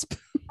wasp.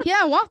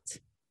 Yeah, what?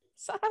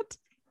 Sad.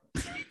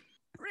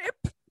 Rip.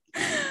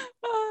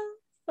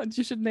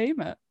 You should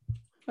name it.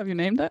 Have you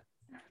named it?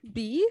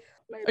 Bee?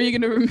 Maybe? Are you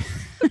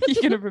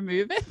gonna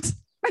remove it?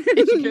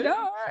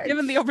 No.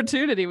 Given the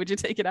opportunity, would you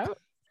take it out?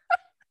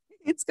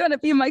 It's gonna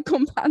be my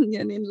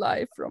companion in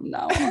life from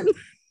now on.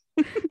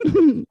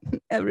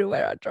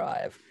 Everywhere I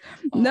drive.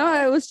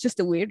 No, it was just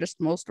the weirdest,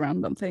 most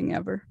random thing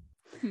ever.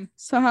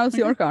 So how's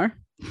your car?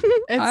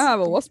 I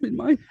have a wasp in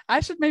mine. I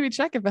should maybe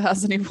check if it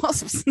has any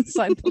wasps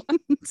inside the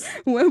lens.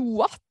 Well,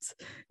 what?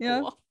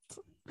 Yeah. What?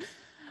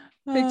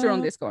 Picture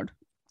on Discord.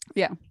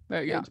 Yeah,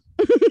 very good.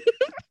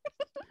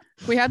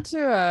 We had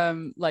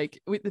to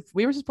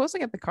we were supposed to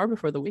get the car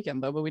before the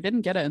weekend though, but we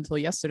didn't get it until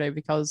yesterday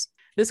because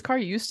this car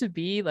used to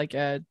be like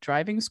a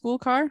driving school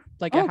car.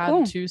 Like it had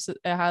obviously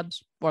it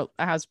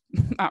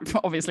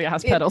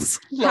has pedals.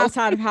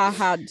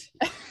 Had.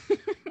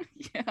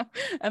 Yeah,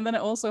 and then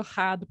it also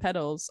had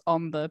pedals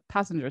on the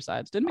passenger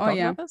side. Didn't we talk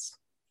about this?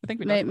 I think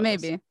we talked about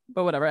maybe this.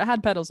 But whatever, it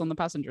had pedals on the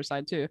passenger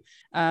side too.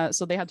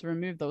 So they had to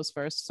remove those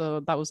first.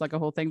 So that was like a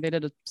whole thing. They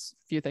did a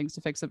few things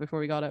to fix it before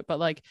we got it. But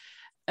like,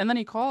 and then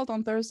he called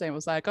on Thursday and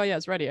was like, oh yeah,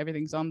 it's ready.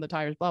 Everything's on the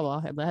tires, blah, blah,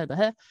 blah, blah,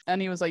 blah.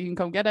 And he was like, you can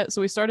come get it.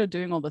 So we started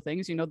doing all the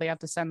things, you know, they have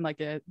to send like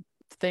a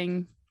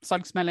thing,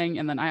 slug smelling,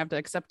 and then I have to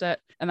accept it.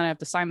 And then I have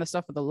to sign the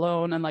stuff with the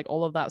loan. And like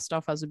all of that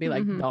stuff has to be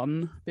like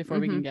done before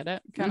we can get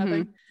it kind of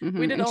thing.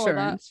 We did all of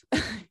that.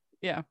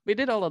 Yeah, we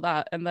did all of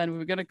that. And then we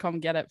were going to come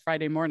get it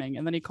Friday morning.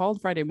 And then he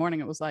called Friday morning.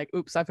 It was like,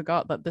 oops, I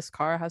forgot that this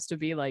car has to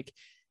be like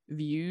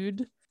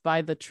viewed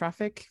by the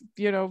traffic,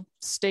 you know,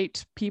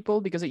 state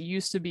people, because it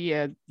used to be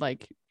a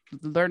like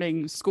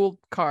learning school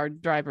car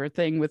driver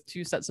thing with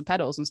 2 sets of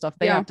pedals and stuff.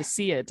 They have to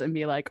see it and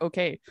be like,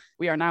 okay,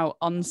 we are now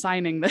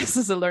unsigning this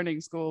as a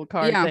learning school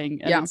car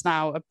thing, and it's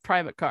now a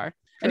private car.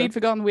 And he'd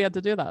forgotten we had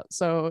to do that.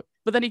 So,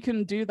 but then he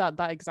couldn't do that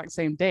exact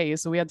same day.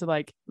 So we had to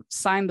like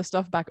sign the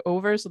stuff back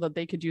over so that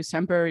they could use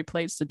temporary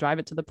plates to drive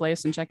it to the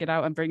place and check it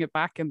out and bring it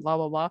back and blah,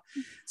 blah, blah.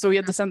 So we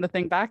had to send the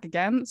thing back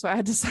again. So I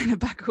had to sign it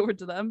back over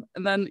to them.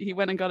 And then he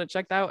went and got it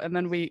checked out. And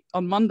then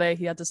on Monday,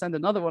 he had to send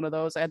another one of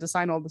those. I had to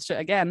sign all the shit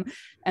again.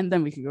 And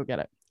then we could go get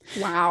it.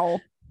 Wow.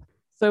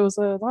 So it was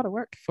a lot of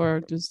work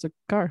for just a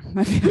car.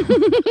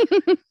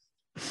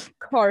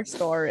 Car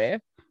story.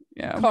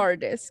 Yeah. Car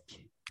disc.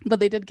 But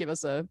they did give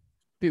us a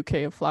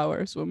bouquet of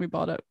flowers when we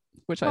bought it,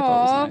 which I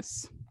thought was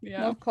nice.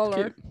 Yeah. What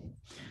color?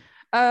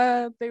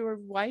 Cute. They were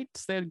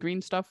white. They had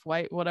green stuff,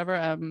 white,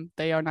 whatever.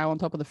 They are now on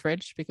top of the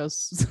fridge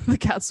because the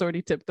cat's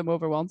already tipped them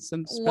over once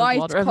and spilled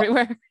water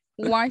everywhere.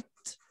 White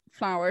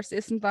flowers,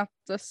 isn't that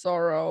the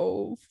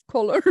sorrow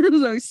color?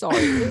 So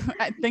sorry.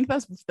 I think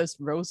that's this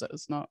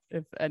roses, not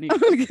if any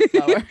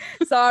flower.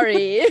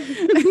 Sorry.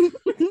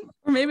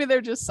 Or maybe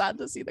they're just sad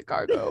to see the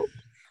car go.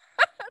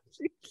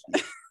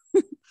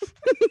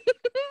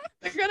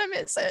 They're gonna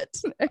miss it.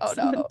 Excellent.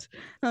 Oh no,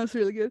 that's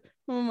really good.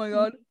 Oh my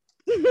god.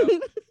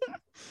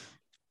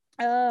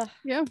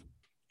 Yeah.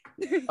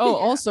 Oh,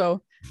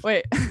 also,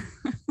 wait.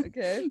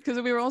 Okay. Because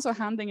we were also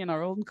handing in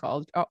our old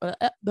car,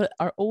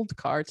 our old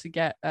car to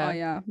get.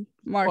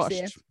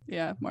 Marcy. Washed.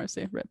 Yeah,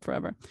 Marcy, rip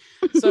forever.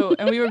 So,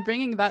 and we were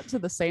bringing that to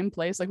the same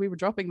place. Like we were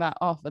dropping that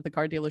off at the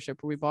car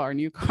dealership where we bought our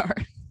new car.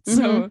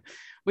 So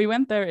we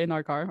went there in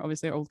our car,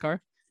 obviously our old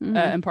car,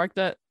 and parked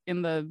it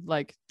in the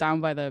like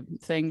down by the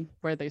thing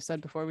where they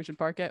said before we should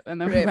park it. And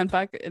then we went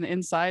back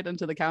inside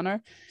into the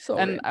counter. So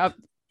and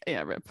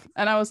rip.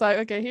 And I was like,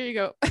 okay, here you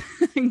go.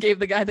 And gave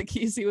the guy the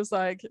keys. He was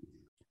like,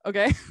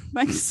 okay,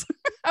 thanks.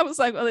 I was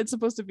like, well, you're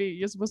supposed to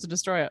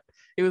destroy it.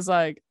 He was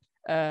like,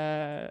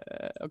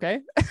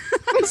 okay.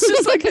 It's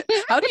just like,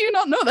 how do you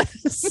not know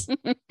this?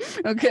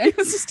 Okay.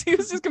 He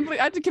was just complete.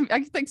 I had to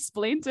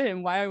explain to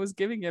him why I was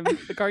giving him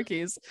the car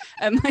keys.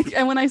 And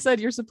when I said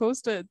you're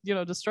supposed to,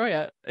 destroy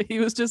it, he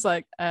was just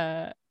like,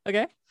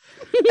 okay.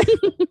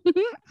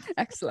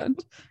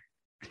 Excellent.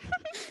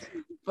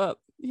 But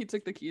he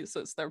took the keys, so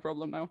it's their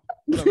problem now.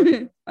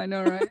 I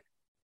know, right?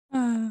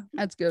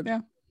 That's good. Yeah.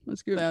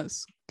 That's good.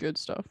 That's good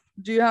stuff.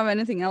 Do you have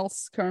anything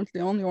else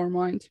currently on your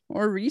mind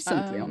or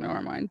recently on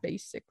your mind,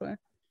 basically?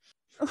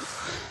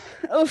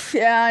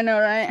 Yeah, I know,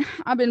 right?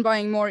 I've been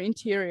buying more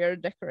interior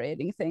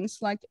decorating things,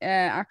 like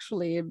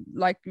actually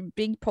like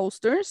big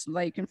posters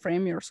that you can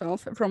frame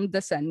yourself from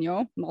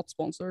Desenio, not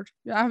sponsored.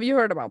 Have you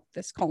heard about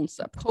this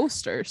concept?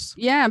 Posters?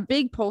 Yeah,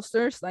 big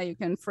posters that you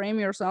can frame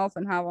yourself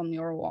and have on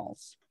your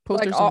walls.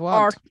 Posters like of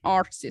what?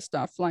 Artsy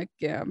stuff, like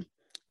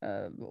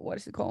what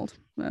is it called?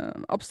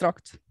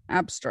 Abstract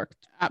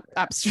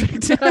artwork.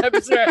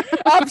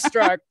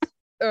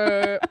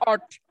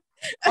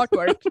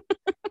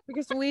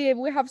 Because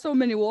we have so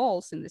many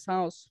walls in this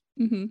house.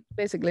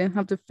 Basically,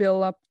 have to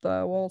fill up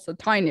the walls a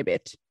tiny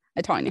bit,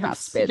 a tiny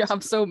half bit. You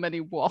have so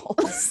many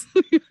walls.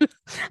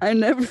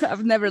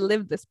 I've never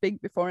lived this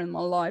big before in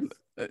my life.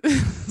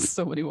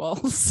 So many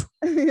walls.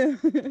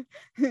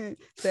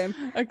 Same.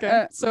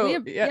 Okay. So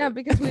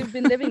because we've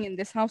been living in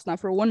this house now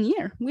for 1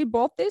 year. We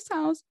bought this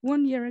house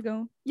 1 year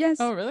ago. Yes.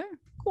 Oh really?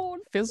 Cool.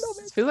 Feels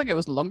like it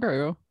was longer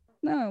ago.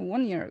 No,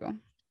 1 year ago.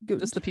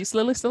 Good. Is the peace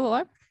lily still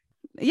alive?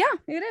 Yeah,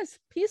 it is.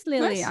 Peace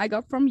lily. Nice. I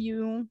got from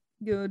you.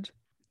 Good.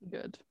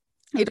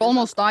 It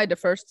almost died the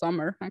first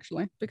summer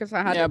actually because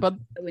I had the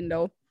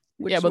window.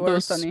 Which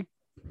was sunny.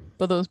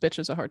 But those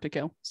bitches are hard to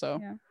kill. So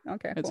yeah.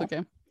 Okay. It's cool.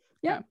 okay.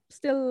 Yeah,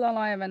 still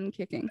alive and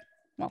kicking.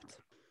 What?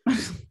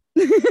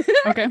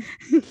 Okay.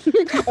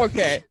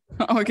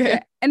 Okay.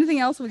 Anything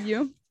else with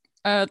you?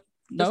 No.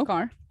 This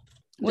car.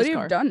 What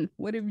have you done?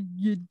 What have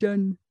you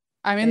done?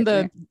 I'm in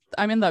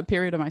that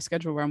period of my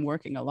schedule where I'm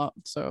working a lot,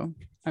 so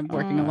I'm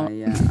working a lot.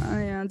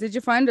 Yeah. Did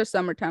you find a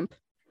summer temp?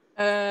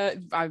 I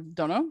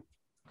don't know.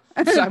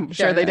 I'm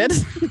sure they did.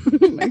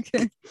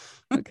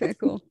 Okay,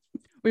 cool.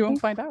 We won't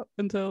find out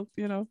until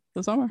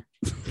the summer.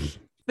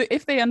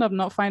 If they end up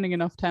not finding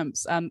enough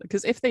temps, and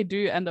because if they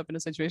do end up in a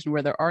situation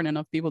where there aren't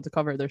enough people to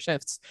cover their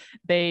shifts,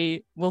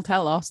 they will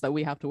tell us that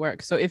we have to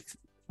work. So if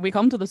we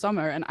come to the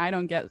summer and I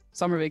don't get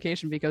summer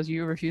vacation because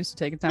you refuse to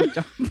take a temp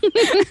job,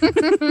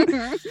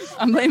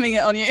 I'm blaming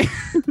it on you.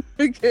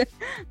 Okay,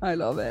 I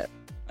love it.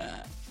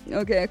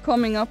 Okay,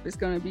 coming up is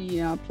gonna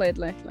be played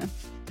lately.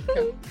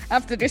 Okay.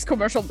 After this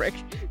commercial break.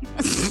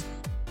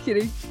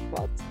 Kidding.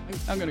 What?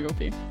 I'm gonna go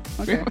pee.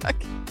 Okay. Be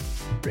back.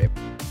 Rip.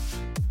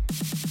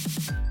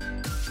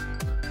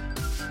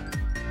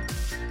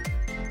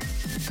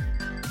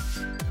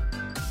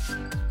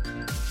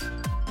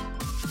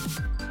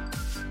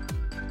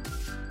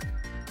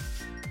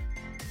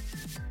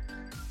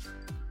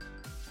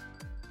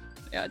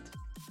 Yeah.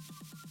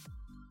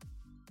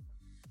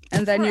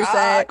 And then you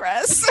say,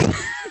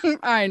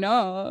 I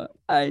know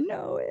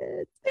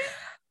it.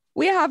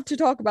 We have to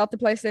talk about the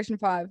PlayStation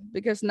 5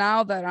 because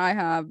now that I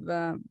have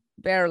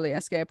barely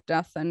escaped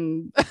death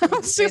and I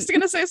was just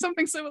gonna say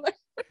something similar.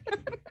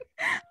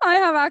 I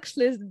have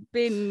actually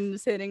been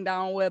sitting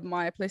down with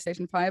my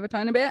PlayStation 5 a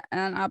tiny bit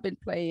and I've been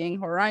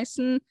playing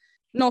Horizon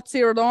Not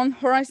Zero Dawn,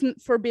 Horizon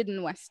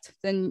Forbidden West,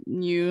 the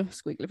new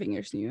Squiggly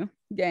Fingers new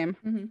game.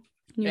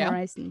 New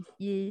Horizon.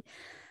 Yeah.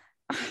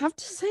 I have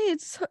to say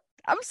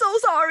I'm so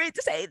sorry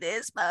to say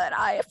this, but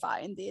I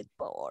find it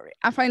boring.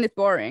 I find it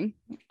boring.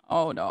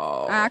 Oh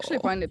no. I actually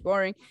find it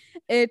boring.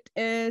 It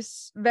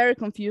is very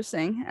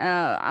confusing.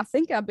 I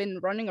think I've been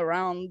running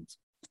around,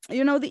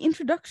 the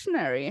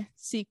introductory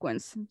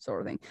sequence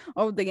sort of thing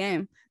of the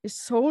game is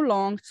so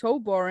long, so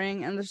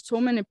boring, and there's so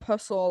many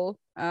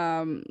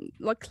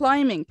like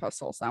climbing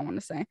puzzles, I want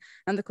to say.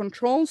 And the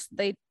controls,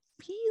 they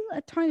feel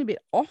a tiny bit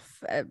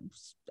off.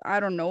 I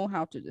don't know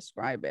how to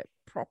describe it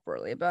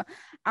properly, but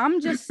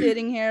I'm just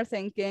sitting here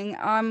thinking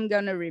I'm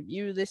gonna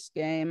review this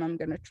game. I'm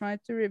gonna try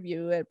to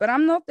review it, but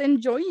I'm not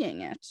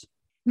enjoying it.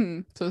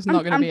 So it's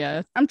not gonna be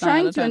a. I'm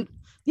trying to.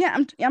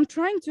 I'm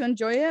trying to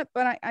enjoy it,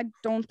 but I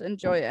don't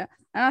enjoy it.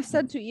 And I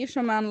said to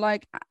Ishaman,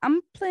 like,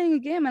 I'm playing a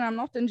game and I'm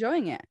not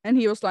enjoying it. And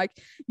he was like,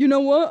 you know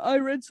what? I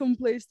read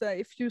someplace that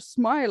if you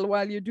smile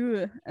while you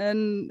do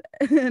an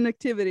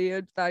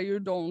activity that you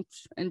don't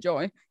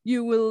enjoy,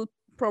 you will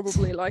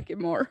probably like it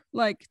more,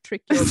 like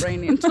trick your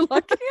brain into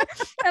liking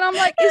it. And I'm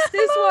like, is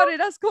this what it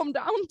has come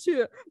down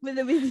to with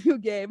a video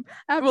game?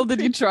 Well,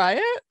 did you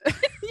try it?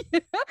 Yeah.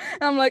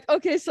 I'm like,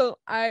 okay, so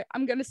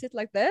I'm gonna sit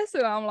like this,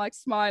 and I'm like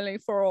smiling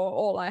for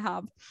all I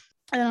have,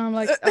 and I'm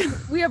like,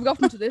 we have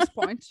gotten to this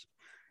point.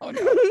 Oh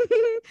no.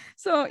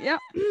 So yeah,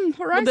 Horizon.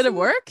 Well, did it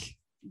work?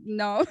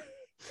 No.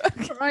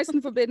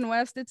 Horizon Forbidden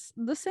West, it's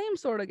the same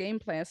sort of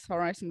gameplay as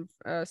Horizon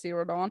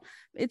Zero Dawn.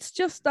 It's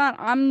just that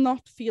I'm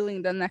not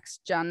feeling the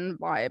next gen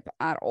vibe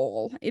at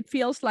all. It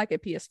feels like a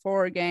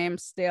PS4 game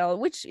still,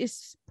 which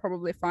is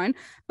probably fine,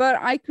 but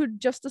I could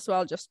just as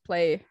well just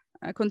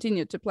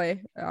continue to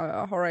play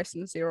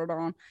Horizon Zero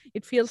Dawn.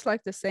 It feels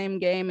like the same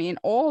game in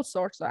all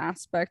sorts of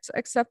aspects,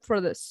 except for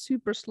the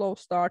super slow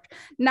start.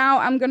 Now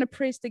I'm gonna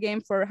praise the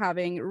game for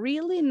having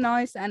really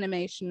nice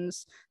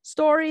animations.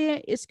 Story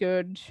is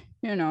good,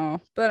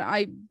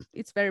 but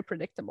it's very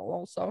predictable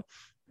also.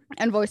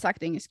 And voice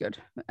acting is good.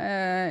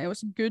 It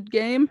was a good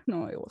game.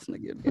 No, it wasn't a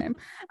good game.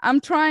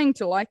 I'm trying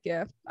to like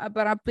it,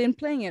 but I've been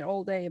playing it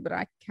all day, but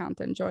I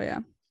can't enjoy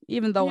it.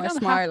 Even though I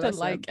smile. You don't have to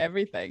like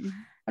everything.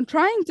 I'm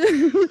trying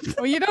to.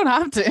 Well, you don't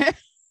have to.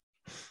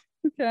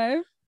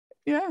 Okay.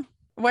 Yeah.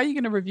 Why are you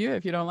going to review it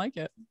if you don't like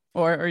it?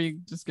 Or are you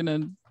just going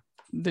to...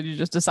 Did you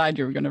just decide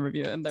you were going to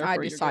review it? And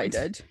therefore I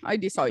decided.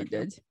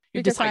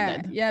 You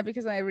decided? Yeah,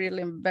 because I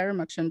really very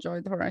much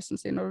enjoyed Horizon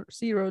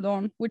Zero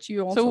Dawn, which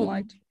you also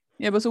liked.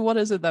 Yeah, but so what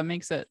is it that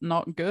makes it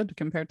not good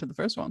compared to the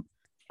first one?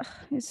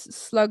 It's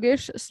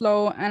sluggish,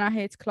 slow, and I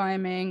hate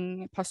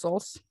climbing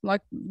puzzles.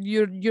 Like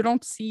you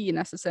don't see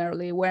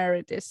necessarily where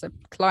it is a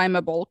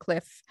climbable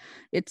cliff.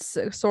 It's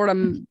sort of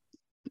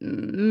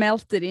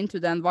melted into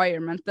the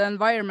environment. The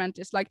environment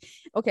is like,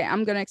 okay,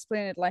 I'm gonna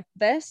explain it like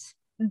this.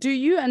 Do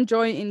you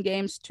enjoy in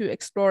games to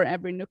explore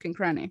every nook and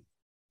cranny?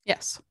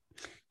 Yes.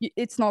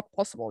 It's not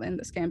possible in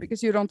this game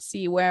because you don't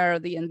see where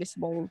the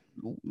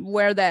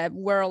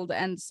world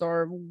ends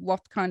or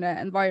what kind of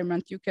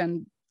environment you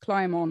can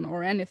climb on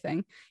or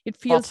anything. It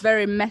feels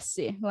very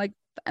messy, like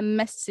a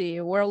messy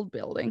world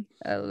building,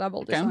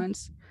 level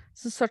designs.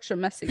 It's such a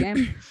messy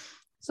game.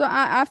 So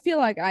I feel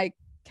like I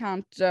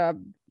can't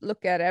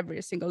look at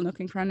every single nook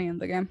and cranny in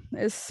the game.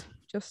 It's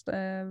just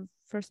a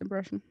first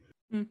impression.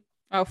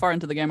 How far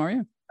into the game are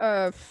you?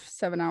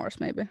 7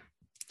 hours maybe.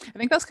 I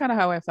think that's kind of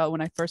how I felt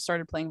when I first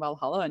started playing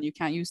Valhalla, and you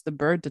can't use the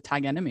bird to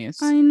tag enemies.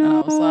 I know. And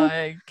I was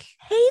like,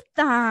 hate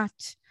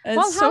that.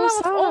 It's so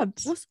sad.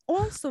 Was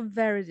also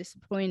very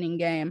disappointing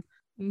game.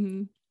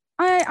 Mm-hmm.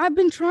 I've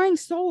been trying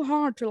so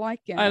hard to like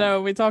it. I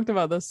know, we talked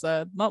about this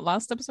not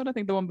last episode, I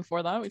think the one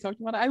before that we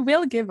talked about it. I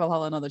will give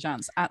Valhalla another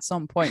chance at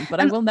some point, but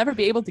I will never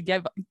be able to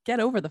get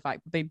over the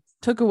fact that they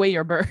took away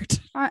your bird.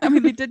 I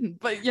mean, they didn't,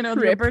 but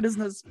the bird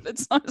isn't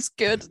it's not as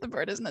good. The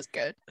bird isn't as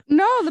good.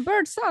 No, the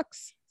bird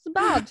sucks. It's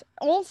bad.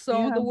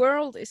 Also, the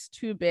world is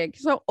too big.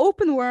 So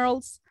open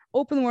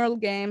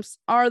world games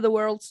are the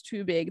worlds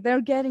too big.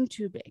 They're getting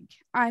too big,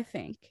 I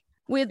think.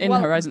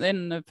 Horizon,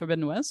 in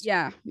Forbidden West?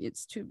 Yeah,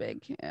 it's too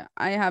big. Yeah,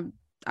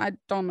 I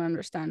don't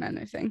understand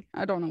anything.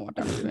 I don't know what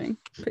I'm doing,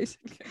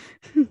 basically.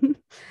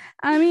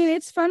 I mean,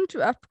 it's fun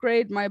to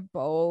upgrade my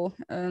bow.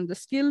 The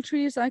skill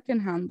trees, I can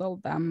handle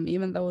them,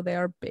 even though they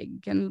are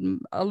big and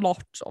a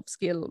lot of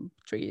skill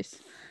trees.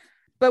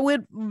 But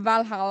with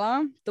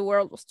Valhalla, the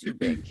world was too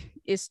big.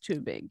 It's too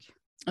big.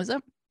 Is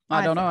it?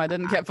 I don't know. I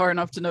didn't get far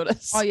enough to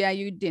notice. Oh, yeah,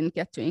 you didn't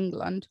get to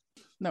England.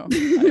 No,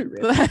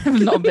 I have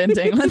not been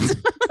to England.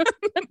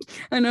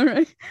 I know,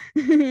 right?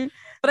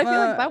 But I feel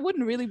like that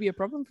wouldn't really be a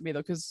problem for me, though,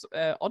 because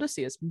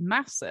Odyssey is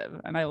massive,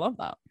 and I love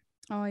that.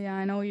 Oh, yeah,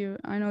 I know you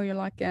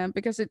like it,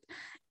 because it,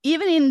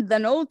 even in the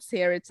notes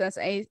here, it says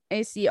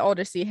AC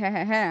Odyssey,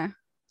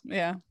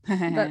 Yeah.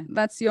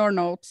 That's your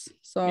notes.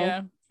 So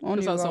yeah.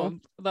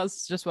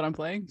 That's just what I'm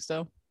playing.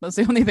 So that's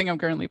the only thing I'm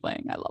currently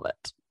playing. I love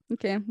it.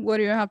 Okay, what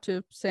do you have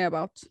to say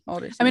about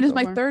Odyssey? I mean, it's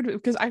my third,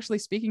 because actually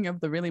speaking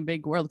of the really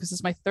big world, because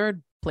it's my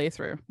third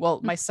playthrough.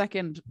 Well, my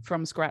second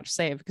from scratch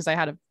save, because I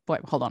had a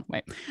hold on,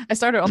 wait. I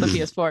started on the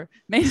PS4,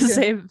 made a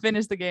save,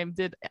 finished the game,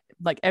 did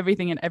like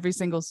everything in every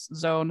single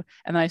zone,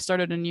 and then I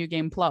started a new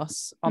game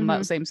plus on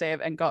that same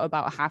save and got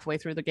about halfway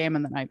through the game,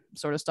 and then I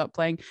sort of stopped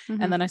playing.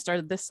 And then I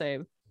started this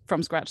save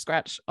from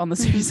scratch on the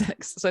Series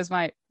X. So it's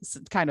my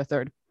kind of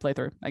third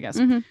playthrough, I guess.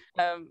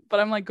 But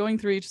I'm like going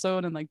through each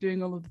zone and like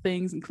doing all of the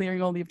things and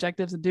clearing all the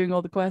objectives and doing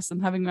all the quests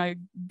and having my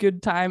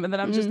good time. And then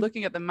I'm just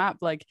looking at the map,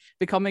 like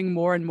becoming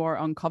more and more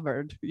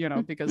uncovered, you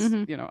know, because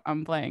you know,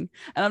 I'm playing,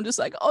 and I'm just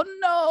like, oh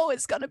no,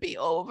 it's gonna be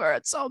over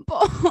at some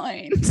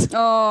point.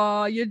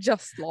 Oh, you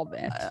just love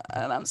it.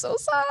 And I'm so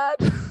sad.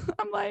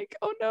 I'm like,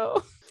 oh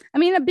no. I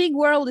mean, a big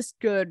world is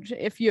good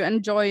if you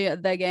enjoy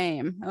the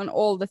game and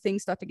all the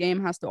things that the game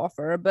has to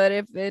offer. But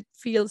if it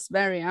feels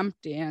very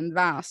empty and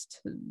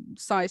vast,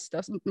 size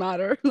doesn't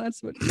matter.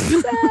 That's what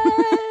you said.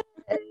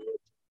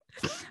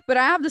 But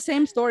I have the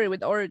same story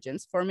with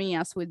Origins for me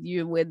as with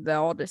you with the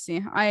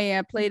Odyssey.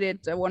 I played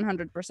it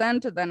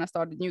 100%, then I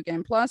started New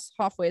Game Plus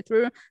halfway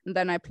through, and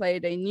then I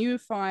played a new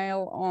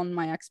file on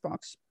my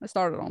Xbox. I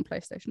started on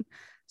PlayStation.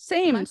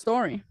 Same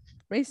story,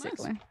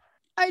 basically. Nice.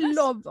 I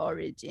love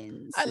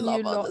Origins. I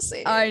love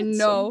Odyssey. I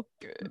know.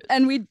 So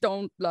and we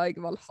don't like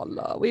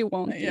Valhalla. We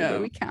want to,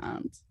 but we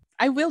can't.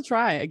 I will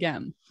try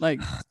again,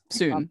 like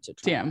soon.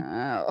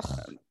 TM.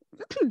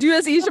 Do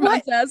as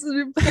Ishaman says.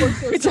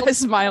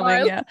 Just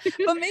smiling, yeah.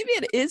 But maybe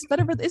it is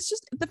better, but it's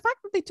just the fact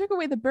that they took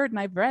away the bird, and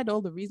I've read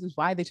all the reasons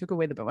why they took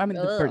away the bird. I mean,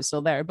 the bird's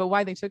still there, but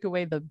why they took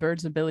away the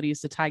bird's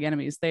abilities to tag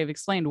enemies. They've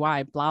explained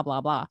why, blah,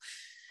 blah, blah.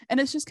 And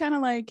it's just kind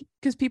of like,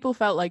 because people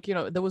felt like, you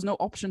know, there was no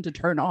option to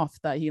turn off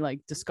that he like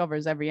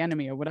discovers every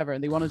enemy or whatever.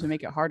 And they wanted to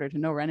make it harder to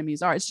know where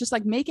enemies are. It's just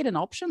like, make it an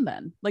option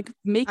then. Like,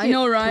 make it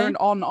turn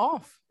on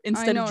off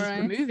instead of just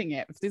removing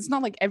it. It's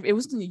not like it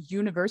wasn't a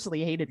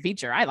universally hated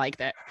feature. I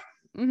liked it.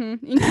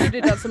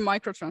 Included as a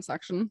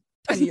microtransaction.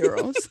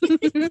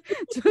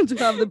 €10 to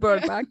have the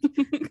bird back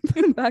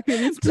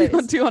in its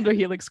place. 200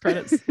 Helix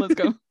credits. Let's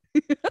go.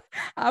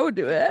 I would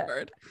do it.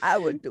 Bird. I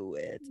would do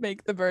it.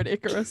 Make the bird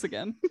Icarus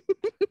again.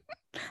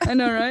 I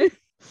know, right?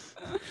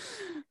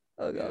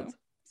 Oh god, yeah,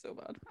 so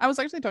bad. I was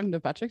actually talking to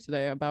Patrick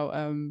today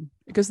about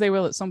because they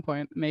will at some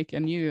point make a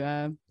new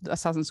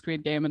Assassin's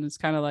Creed game, and it's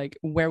kind of like,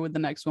 where would the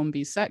next one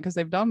be set? Because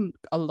they've done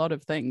a lot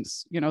of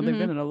things, you know, they've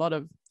been in a lot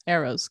of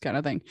eras kind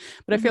of thing,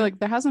 but I feel like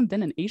there hasn't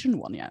been an Asian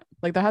one yet.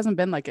 Like there hasn't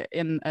been like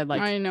in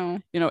like, I know,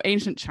 you know,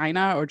 ancient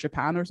China or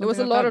Japan or something. There was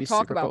a lot of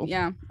talk about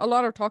a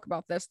lot of talk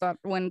about this, that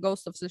when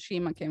Ghost of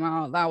Tsushima came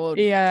out, that would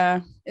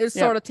it was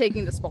sort of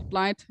taking the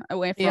spotlight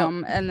away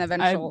from an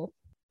eventual.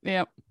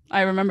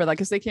 I remember that,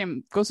 because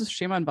Ghost of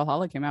Tsushima and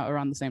Valhalla came out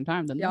around the same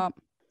time, didn't they?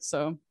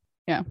 So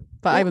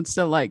but I would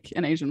still like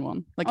an Asian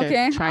one, like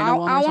a China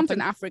one. I want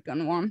an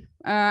African one.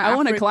 I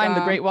want to climb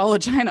the Great Wall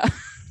of China.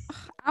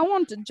 I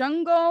want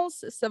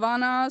jungles,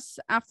 savannas,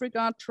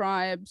 Africa,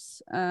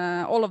 tribes,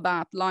 all of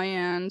that,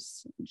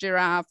 lions,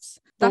 giraffes,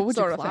 that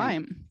sort of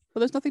thing.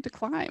 Well, there's nothing to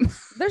climb.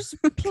 There's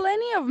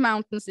plenty of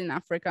mountains in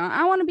Africa.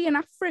 I want to be in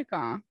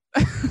Africa.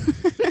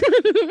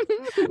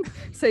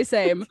 Say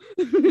same.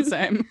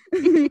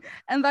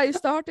 And I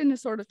start in a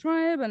sort of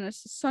tribe, and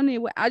it's sunny.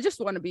 I just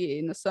want to be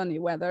in the sunny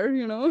weather,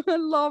 you know. I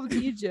love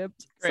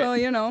Egypt. So,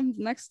 you know,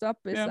 next up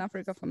is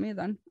Africa for me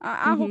then.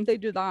 I hope they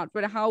do that,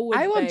 but how would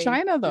I want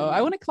China though.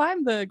 I want to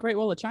climb the Great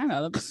Wall of China.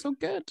 That'd be so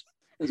good.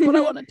 That's what I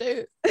want to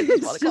do.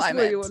 It's just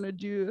what you want to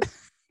do.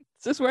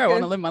 It's just where I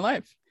want to live my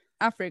life.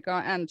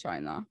 Africa and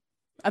China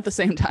at the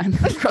same time.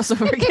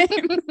 Crossover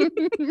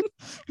game.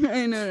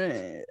 I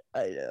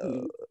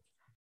know.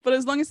 But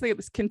as long as they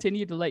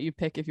continue to let you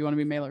pick if you want to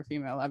be male or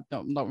female, I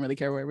don't really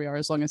care where we are,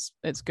 as long as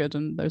it's good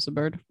and there's a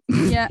bird.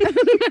 Yeah,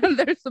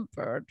 there's a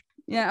bird.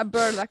 Yeah, a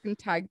bird that can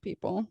tag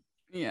people.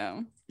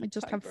 Yeah, I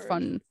just have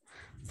fun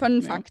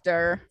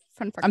factor.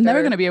 I'm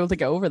never going to be able to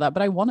get over that,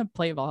 but I want to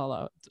play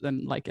Valhalla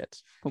and like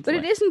it. Hopefully.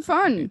 But it isn't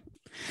fun.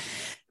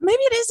 Maybe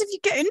it is if you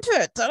get into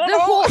it.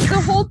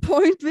 The whole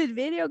point with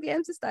video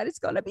games is that it's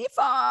gonna be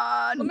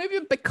fun. Well, maybe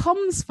it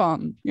becomes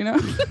fun, you know.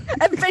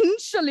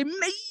 Eventually,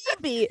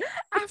 maybe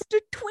after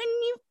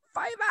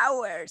 25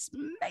 hours,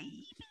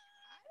 maybe.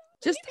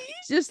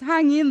 Just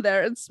hang in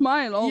there and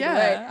smile all the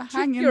way.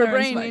 Hang in your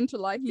brain into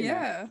liking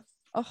it.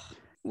 Oh,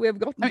 we have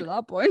gotten to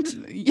that point.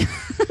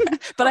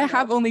 But I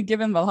have only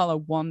given Valhalla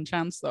one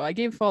chance though. I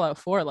gave Fallout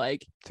 4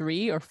 like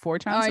 3 or 4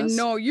 chances. I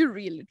know, you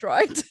really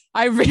tried.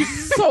 I really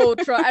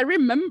tried. I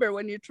remember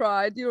when you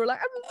tried, you were like,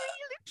 I'm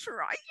really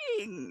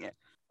trying.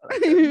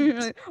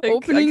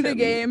 Opening the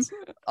game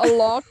a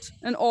lot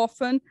and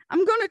often.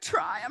 I'm gonna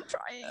try. I'm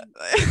trying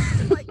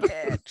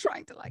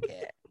to like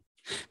it.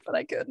 But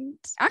I couldn't.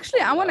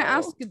 Actually, I want to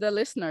ask the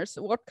listeners,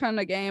 what kind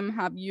of game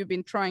have you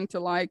been trying to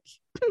like,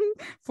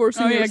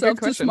 forcing yourself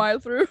to smile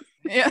through?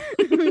 Yeah.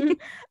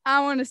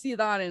 I want to see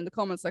that in the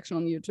comment section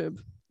on YouTube.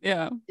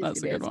 Yeah,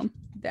 that's a good one.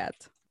 That.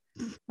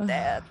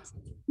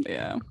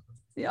 Yeah.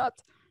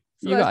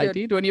 So you got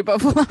ID'd when you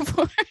bought Fallout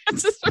 4.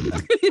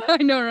 I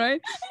know,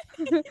 right?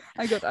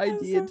 I got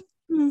ID'd.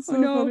 So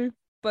funny.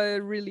 By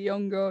a really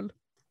young girl.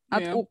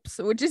 at Oops,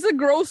 which is a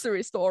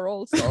grocery store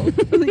also.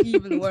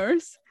 Even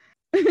worse.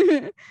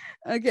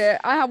 Okay,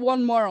 I have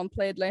one more on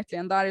played lately,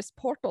 and that is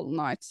Portal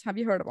Knights. Have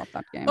you heard about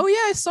that game? Oh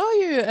yeah, I saw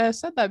you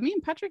said that. Me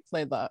and Patrick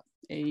played that.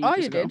 Oh,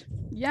 you did?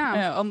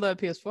 Yeah. On the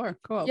PS4.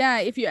 Cool. Yeah,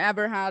 if you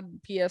ever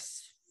had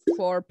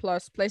PS4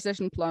 Plus,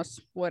 PlayStation Plus,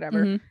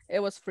 whatever, it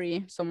was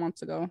free some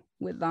months ago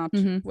with that,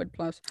 with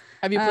Plus.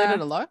 Have you played it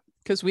a lot?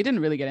 Because we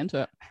didn't really get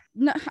into it.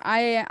 No,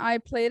 I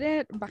played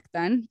it back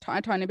then, a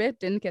tiny bit,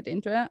 didn't get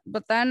into it.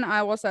 But then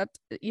I was at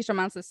Isha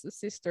Mance's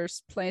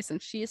sister's place,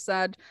 and she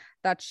said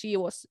that she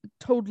was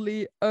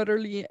totally,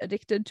 utterly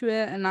addicted to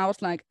it. And I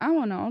was like, I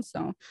want to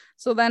also.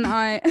 So then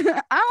I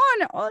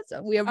want to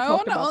also. We have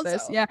talked about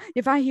this. Yeah.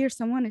 If I hear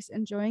someone is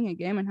enjoying a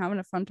game and having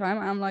a fun time,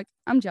 I'm like,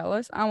 I'm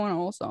jealous. I want to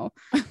also.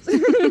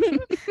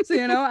 So,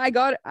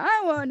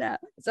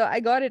 I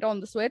got it on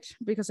the Switch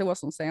because it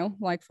was on sale,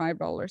 like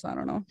 $5. I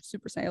don't know,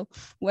 super sale,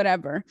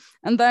 whatever.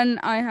 And then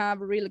I have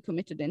really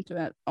committed into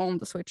it on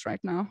the Switch right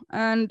now.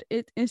 And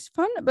it is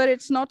fun, but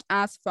it's not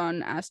as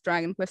fun as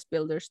Dragon Quest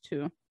Builders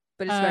 2.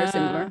 But it's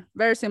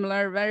very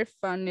similar, very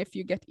fun if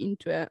you get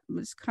into it.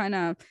 It's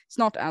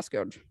not as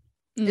good.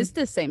 It's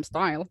the same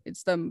style.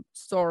 It's the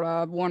sort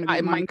of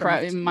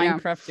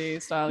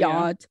Minecrafty style.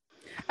 Yeah.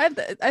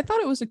 I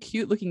thought it was a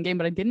cute looking game,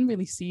 but I didn't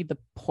really see the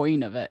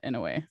point of it in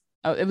a way.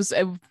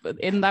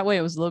 In that way,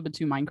 it was a little bit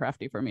too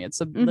Minecrafty for me.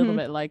 It's a little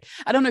bit like,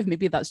 I don't know if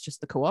maybe that's just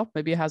the co-op.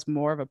 Maybe it has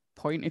more of a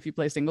point if you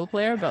play single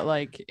player, but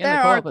like there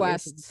are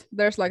quests.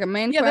 There's like a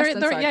main quest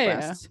and side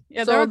quests.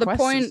 Yeah, so the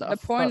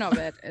point of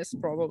it is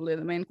probably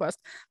the main quest.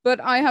 But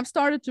I have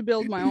started to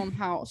build my own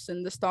house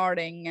in the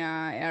starting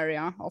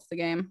area of the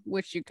game,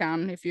 which you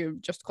can if you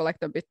just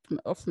collect a bit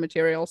of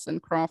materials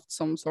and craft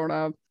some sort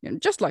of,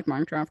 just like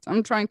Minecraft.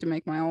 I'm trying to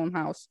make my own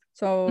house.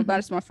 So that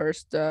is my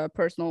first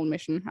personal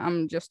mission.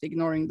 I'm just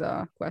ignoring the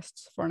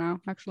quests for now,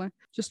 actually.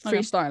 Just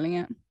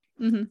freestyling it,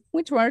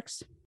 which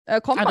works.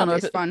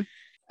 Combat is fun.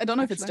 I don't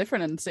know if it's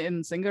different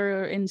in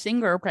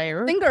single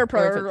player.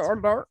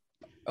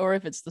 Or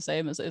if it's the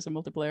same as a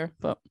multiplayer,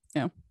 but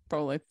yeah,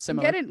 probably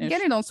similar.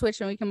 Get it on Switch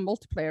and we can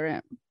multiplayer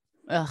it.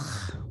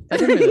 Ugh, I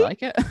didn't really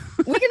like it.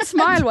 We can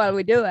smile while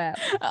we do it.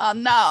 Oh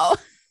no!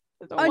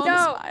 I don't want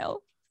to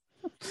smile.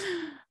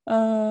 I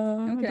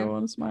don't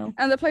want to smile.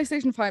 And the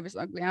PlayStation 5 is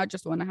ugly. I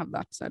just want to have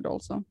that said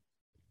also.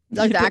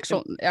 Like the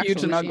actual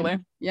huge and ugly.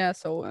 Yeah,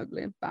 so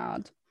ugly,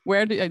 bad.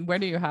 Where do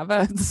you have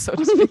it, so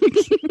to speak?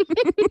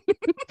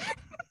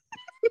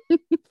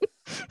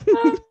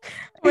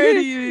 Where do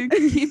you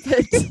keep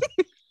it?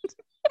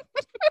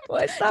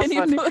 Why is that funny?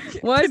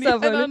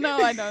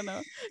 I don't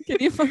know. Can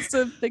you post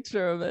a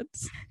picture of it?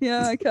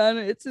 Yeah, I can.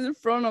 It's in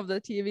front of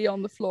the TV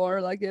on the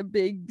floor, like a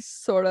big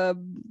sort of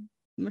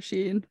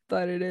machine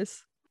that it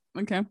is.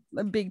 Okay.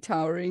 A big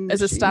towering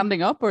machine. Is it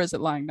standing up or is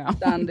it lying down?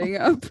 Standing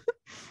up.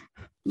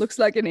 Looks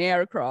like an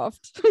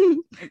aircraft.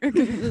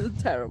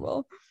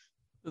 Terrible.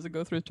 Does it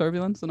go through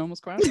turbulence and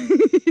almost crash?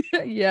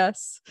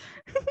 Yes.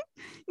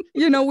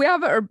 We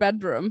have our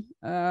bedroom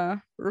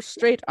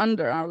straight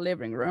under our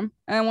living room.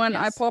 And when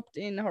I popped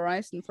in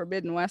Horizon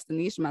Forbidden West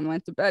and Eastman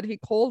went to bed, he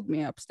called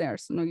me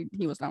upstairs. No,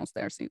 he was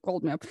downstairs. He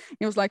called me up.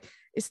 He was like,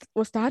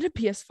 was that a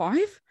PS5?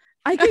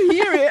 I can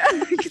hear it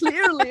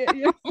clearly.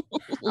 Yeah.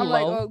 I'm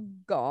like, oh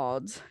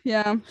God.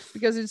 Yeah,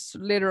 because it's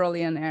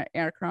literally an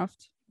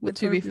aircraft. But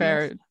to be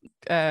fair,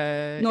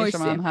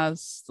 Ishaman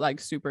has like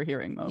super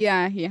hearing though.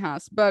 Yeah, he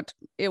has, but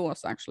it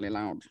was actually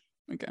loud.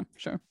 Okay,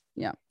 sure.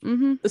 Yeah.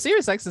 The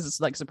Series X is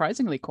like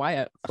surprisingly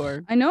quiet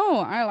for. I know,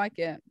 I like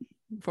it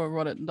for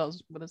what it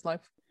does with its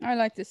life. I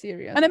like the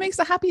Series, and it makes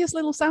the happiest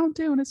little sound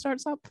too when it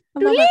starts up. I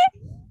love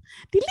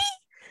it.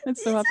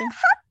 It's so happy.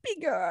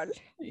 Happy girl.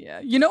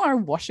 Yeah, our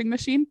washing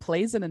machine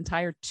plays an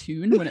entire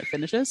tune when it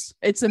finishes.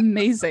 It's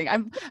amazing.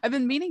 I've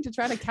been meaning to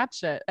try to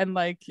catch it and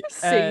like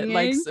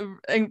singing.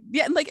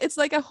 It's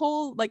like a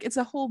whole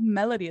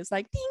melody. It's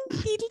like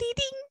ding ding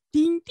ding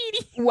ding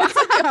ding.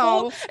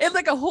 Wow. It's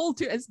like a whole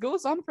tune. It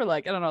goes on for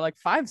like, I don't know, like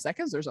 5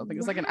 seconds or something.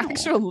 It's like an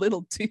actual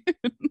little tune.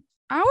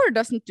 Our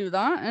doesn't do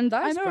that, and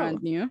that's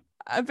brand new.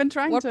 I've been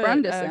trying to. What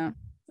brand is it?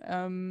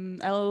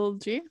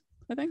 LG,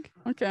 I think.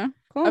 Okay.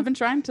 Cool. I've been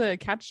trying to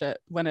catch it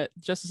when it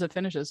just as it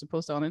finishes to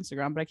post it on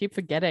Instagram, but I keep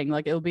forgetting.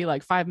 Like it'll be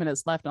like 5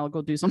 minutes left, and I'll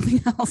go do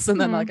something else, and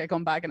then like I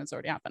come back and it's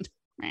already happened.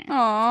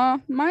 Aw,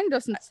 mine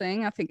doesn't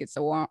sing. I think it's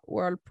a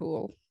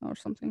Whirlpool or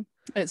something.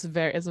 It's a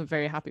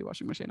very happy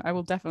washing machine. I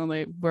will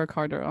definitely work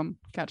harder on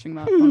catching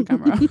that on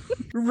camera.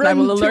 Run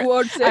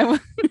towards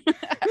it.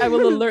 I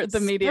will alert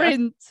the media.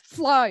 Sprint,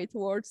 fly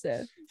towards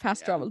it.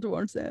 Fast travel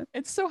towards it.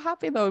 It's so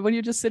happy though when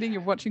you're just sitting,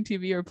 you're watching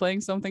TV or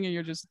playing something, and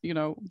you're just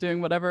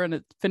doing whatever, and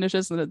it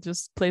finishes and it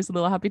just plays a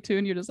little happy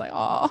tune. You're just like,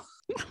 oh,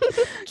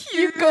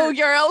 you go,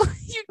 girl.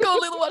 You go,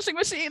 little washing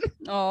machine.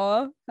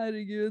 Oh,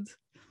 herregud.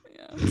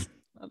 Yeah,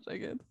 that's very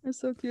good. It's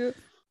so cute.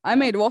 I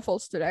made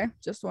waffles today.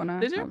 Just wanna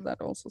have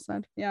that also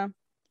said. Yeah,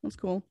 that's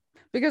cool.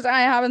 Because I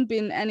haven't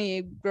been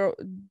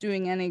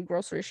doing any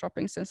grocery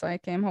shopping since I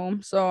came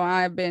home, so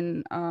I've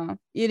been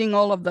eating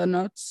all of the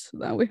nuts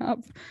that we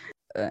have.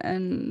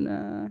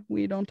 and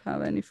we don't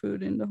have any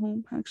food in the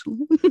home actually.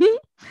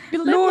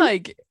 You live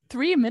like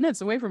 3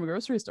 minutes away from a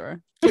grocery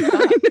store.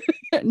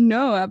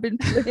 No, I've been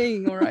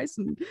playing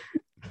Horizon.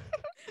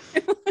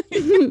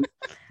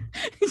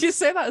 You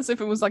say that as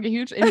if it was like a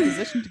huge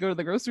imposition to go to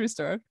the grocery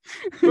store.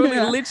 Really,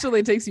 it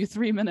literally takes you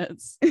 3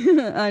 minutes.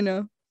 I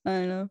know.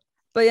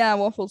 But yeah,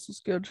 waffles was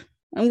good.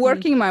 I'm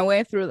working my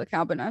way through the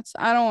cabinets.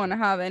 I don't want to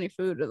have any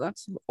food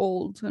that's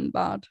old and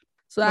bad.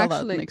 So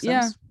actually, that makes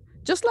sense.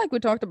 Just like we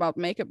talked about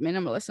makeup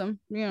minimalism,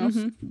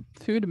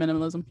 Food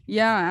minimalism.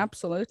 Yeah,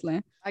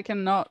 absolutely. I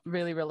cannot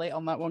really relate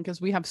on that one because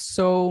we have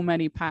so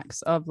many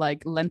packs of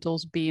like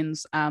lentils,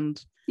 beans,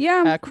 and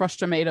crushed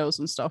tomatoes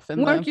and stuff.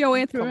 Work your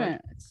way through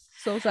it. It's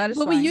so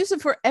satisfying. But we use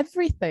it for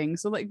everything.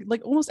 So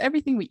like almost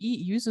everything we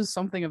eat uses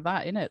something of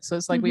that in it. So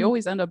it's like we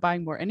always end up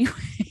buying more anyway.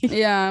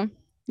 Yeah.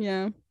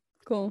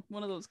 Cool.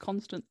 One of those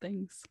constant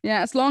things.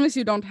 Yeah, as long as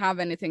you don't have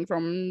anything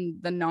from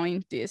the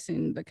 90s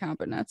in the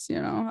cabinets,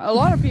 A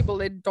lot of people,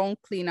 they don't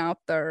clean out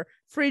their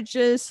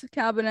fridges,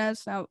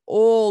 cabinets, have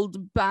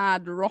old,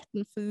 bad,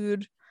 rotten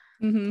food.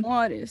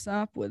 What is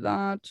up with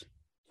that?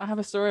 I have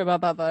a story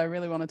about that I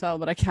really want to tell,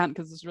 but I can't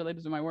because it's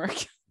related to my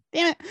work.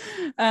 Damn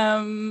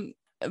it.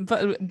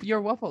 But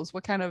your waffles,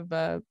 what kind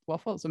of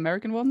waffles?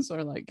 American ones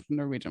or like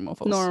Norwegian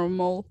waffles?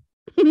 Normal.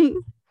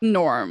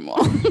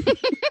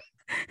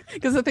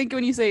 Because I think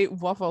when you say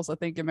waffles, I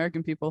think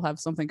American people have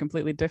something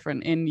completely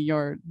different in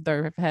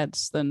their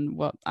heads than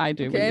what I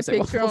do. Okay, when you say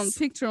waffles.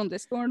 Picture on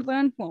Discord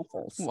then.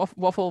 Waffles.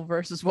 Waffle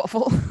versus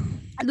waffle.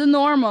 The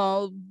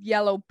normal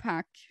yellow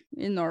pack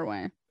in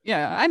Norway.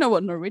 Yeah, I know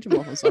what Norwegian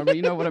waffles are, but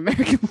you know what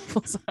American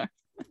waffles are.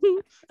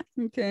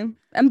 Okay.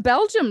 And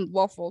Belgian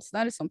waffles,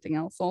 that is something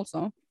else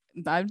also.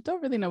 I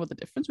don't really know what the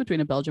difference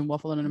between a Belgian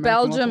waffle and an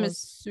American waffle is. Belgium is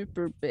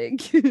super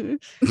big.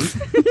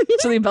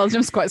 Actually,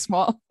 Belgium's quite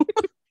small.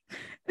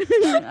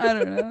 I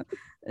don't know.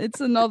 It's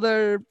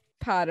another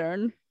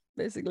pattern,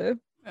 basically.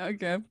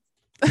 Okay.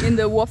 In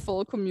the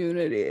waffle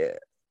community.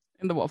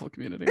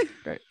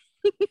 Great.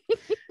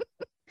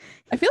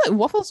 I feel like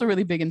waffles are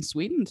really big in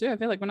Sweden too. I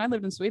feel like when I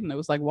lived in Sweden, it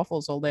was like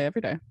waffles all day,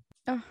 every day.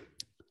 Oh,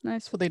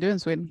 nice. That's what they do in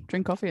Sweden.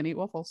 Drink coffee and eat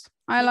waffles.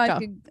 I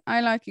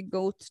like a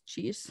goat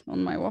cheese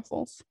on my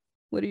waffles.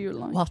 What do you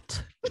like?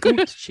 What?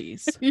 Goat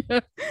cheese?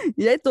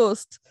 Yeah,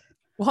 toast.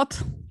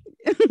 What?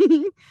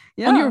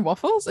 On your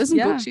waffles? Isn't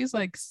goat cheese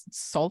like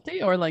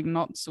salty or like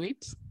not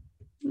sweet?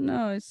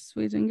 No, it's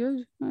sweet and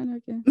good. I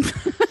like it.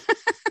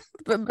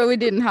 but we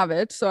didn't have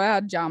it, so I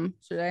had jam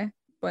today,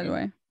 by the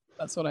way.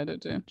 That's what I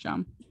did too.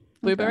 Jam.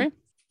 Blueberry? Okay.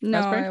 No,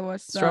 raspberry? it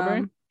was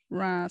strawberry.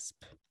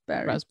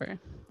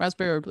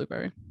 Raspberry or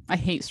blueberry. I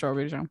hate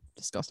strawberry jam.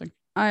 Disgusting.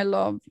 I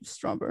love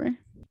strawberry.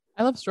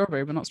 I love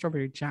strawberry, but not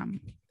strawberry jam.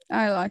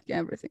 I like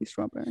everything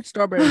strawberry.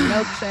 Strawberry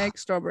milkshake,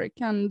 strawberry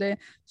candy,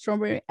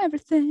 strawberry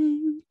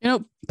everything.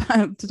 To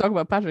talk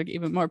about Patrick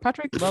even more,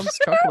 Patrick loves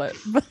chocolate.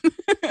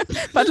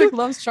 Patrick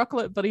loves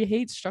chocolate, but he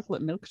hates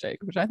chocolate milkshake,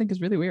 which I think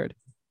is really weird.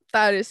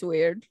 That is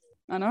weird.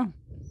 I know.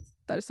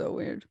 That is so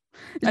weird.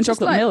 And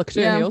chocolate milk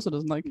too, he also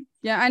doesn't like.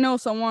 Yeah, I know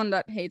someone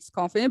that hates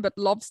coffee but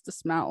loves the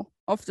smell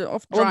of dry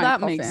coffee. Well, that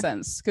makes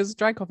sense because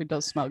dry coffee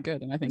does smell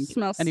good, and I think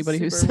anybody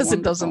who says wonderful.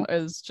 It doesn't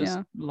is just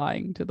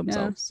lying to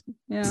themselves.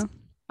 Yeah.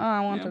 Oh,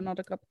 I want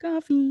another cup of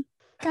coffee.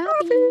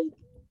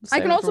 I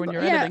can also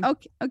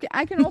okay.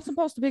 I can also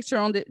post a picture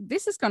on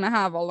this is gonna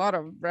have a lot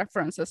of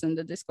references in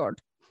the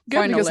Discord. Good,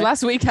 finally. Because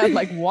last week had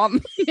like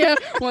one. Yeah,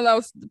 well, that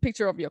was the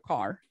picture of your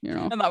car,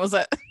 and that was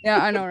it. Yeah,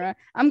 I know, right?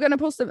 I'm gonna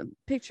post a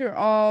picture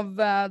of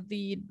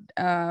the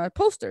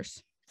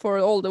posters for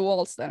all the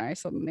walls that I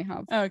suddenly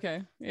have.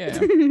 Okay, yeah.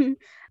 You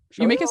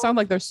make it sound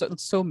like there's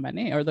so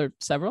many. Are there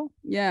several?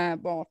 Yeah,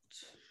 about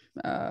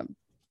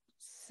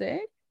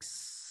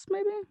 6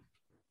 maybe.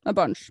 A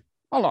bunch.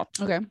 A lot.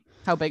 Okay.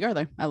 How big are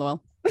they?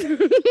 LOL.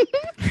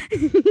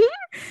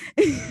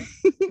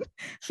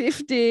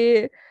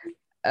 50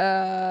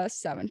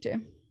 70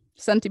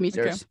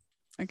 centimeters.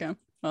 Okay.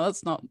 Well,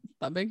 that's not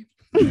that big.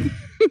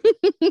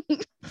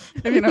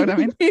 If you know what I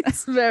mean.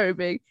 It's very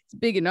big. It's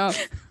big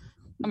enough.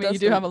 I mean, you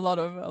do have a lot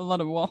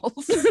of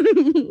walls.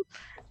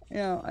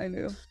 Yeah,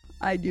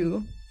 I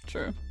do.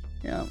 True.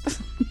 Yeah.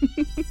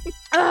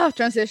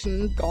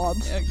 Transition. God.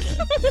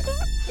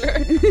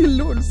 Okay.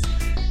 Lords.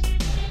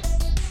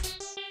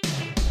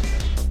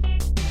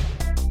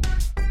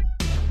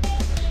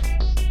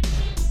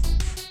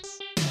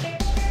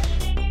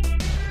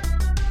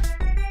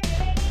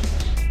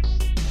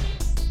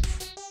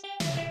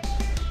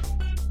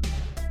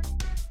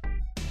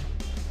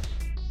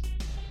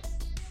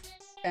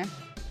 Okay.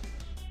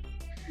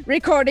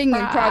 Recording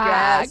in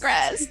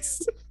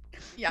progress.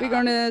 Yeah. We're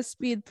gonna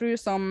speed through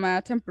some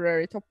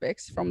temporary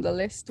topics from the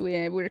list.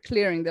 We're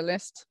clearing the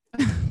list.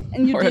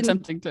 And you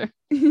attempting to.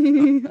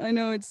 I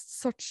know it's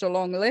such a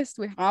long list.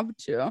 We have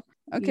to.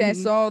 Okay,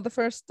 so the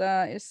first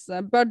is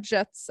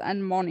budgets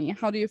and money.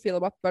 How do you feel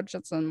about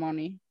budgets and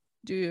money?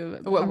 Do you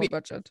have a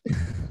budget?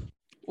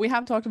 we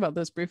have talked about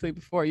this briefly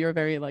before. You're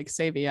very like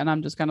savvy, and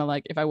I'm just kind of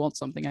like, if I want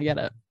something, I get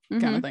it,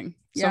 kind of thing.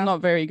 So I'm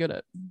not very good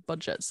at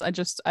budgets.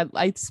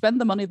 I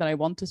spend the money that I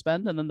want to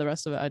spend, and then the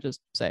rest of it I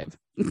just save.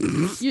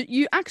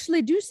 You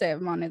actually do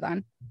save money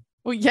then?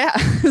 Well, yeah,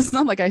 it's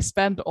not like I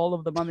spend all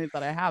of the money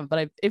that I have,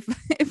 but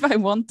if I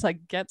want to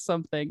get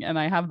something and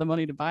I have the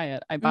money to buy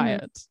it, I buy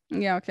it.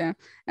 Yeah, okay.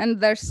 And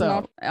there's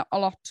not a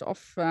lot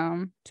of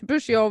to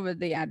push you over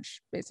the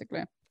edge,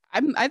 basically.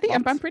 I think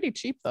I'm pretty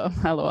cheap though,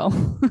 lol.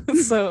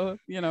 So,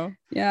 you know.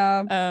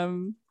 Yeah.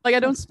 Like I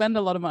don't spend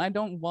a lot of money. I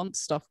don't want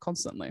stuff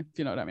constantly, if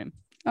you know what I mean.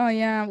 Oh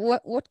yeah.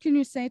 What can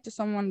you say to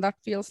someone that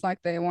feels like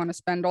they want to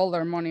spend all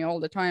their money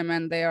all the time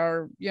and they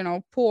are, you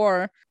know,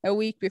 poor a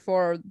week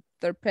before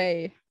their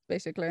pay,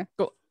 basically?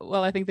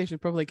 Well, I think they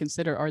should probably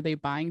consider, are they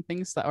buying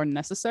things that are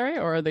necessary,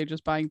 or are they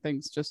just buying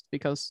things just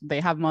because they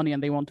have money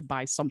and they want to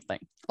buy something?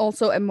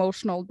 Also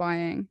emotional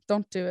buying.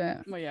 Don't do it.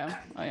 Well, yeah.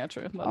 Oh yeah,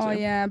 true.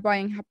 Yeah,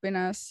 buying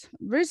happiness.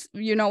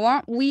 You know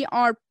what? We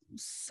are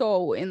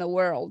so in a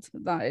world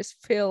that is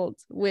filled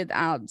with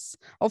ads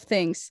of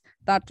things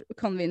that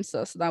convince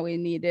us that we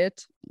need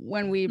it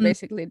when we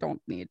basically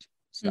don't need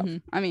stuff.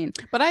 I mean,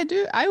 but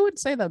I would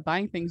say that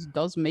buying things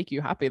does make you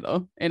happy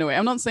though, in a way.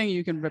 I'm not saying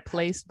you can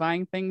replace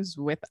buying things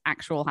with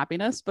actual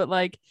happiness, but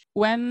like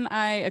when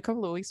a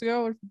couple of weeks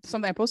ago,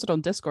 something I posted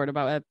on Discord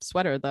about a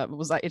sweater that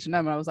was at H&M,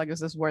 and I was like, is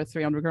this worth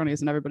 300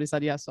 cronies? And everybody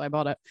said yes, so I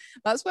bought it.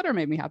 That sweater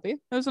made me happy.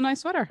 It was a nice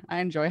sweater. I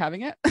enjoy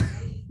having it.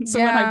 So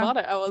when I bought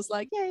it, I was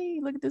like, yay,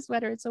 look at this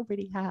sweater, it's so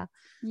pretty.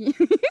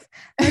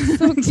 That's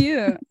so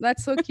cute.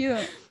 That's so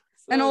cute.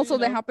 So, and also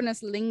the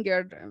happiness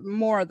lingered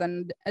more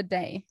than a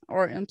day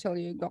or until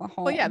you got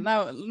home. Well, yeah,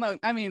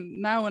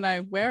 now when I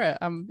wear it,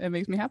 it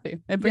makes me happy.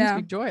 It brings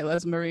me joy,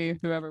 as Marie,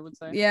 whoever would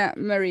say. Yeah,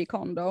 Marie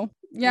Kondo.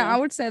 Yeah, I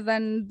would say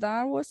then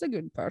that was a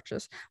good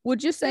purchase.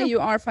 Would you say you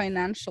are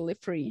financially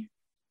free?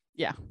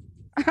 Yeah.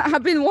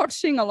 I've been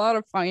watching a lot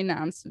of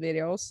finance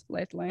videos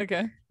lately.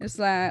 Okay. It's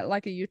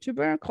like a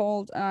YouTuber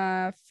called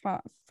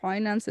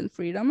Finance and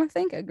Freedom, I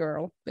think, a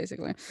girl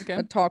basically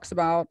that talks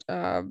about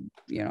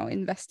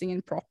investing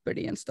in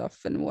property and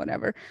stuff and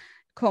whatever,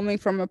 coming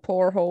from a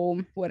poor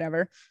home,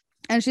 whatever.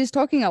 And she's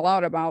talking a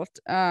lot about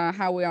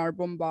how we are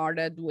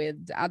bombarded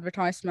with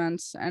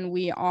advertisements, and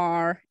we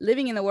are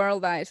living in a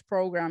world that is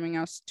programming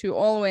us to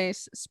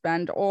always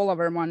spend all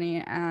of our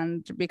money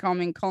and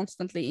becoming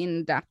constantly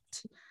in debt.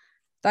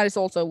 That is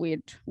also a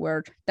weird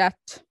word.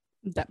 Debt.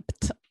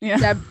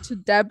 Yeah.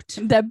 Debt.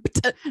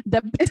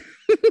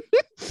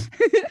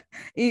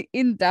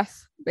 In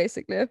death,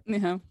 basically.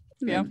 Yeah.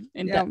 Yeah.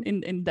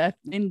 In debt.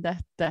 Debt.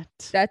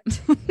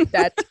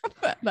 That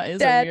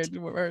is a weird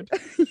word.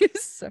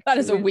 That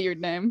is a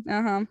weird name.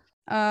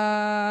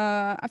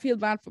 I feel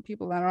bad for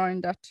people that are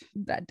in debt.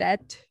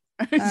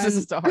 It's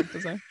just so hard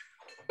to say.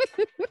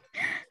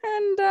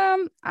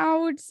 And I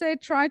would say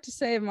try to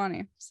save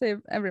money.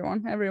 Save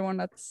everyone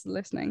that's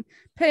listening.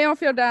 Pay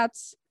off your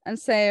debts and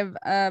save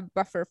a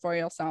buffer for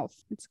yourself.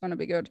 It's gonna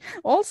be good.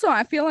 Also,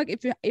 I feel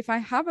like if I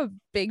have a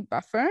big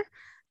buffer,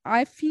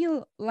 I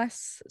feel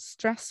less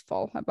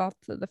stressful about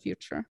the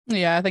future.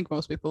 Yeah, I think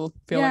most people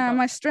feel like that.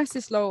 My stress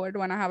is lowered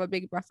when I have a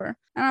big buffer,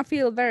 and I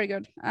feel very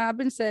good. I've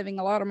been saving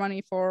a lot of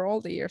money for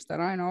all the years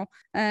that I know,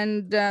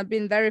 and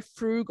been very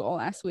frugal,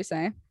 as we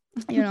say,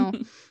 you know.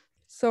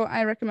 So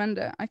I recommend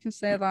it. I can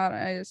say that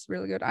it's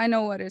really good. I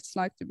know what it's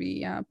like to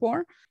be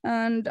poor,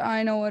 and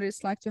I know what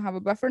it's like to have a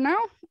buffer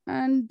now.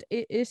 And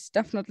it is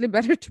definitely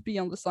better to be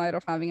on the side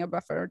of having a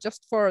buffer,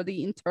 just for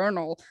the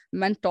internal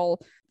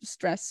mental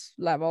stress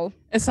level.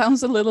 It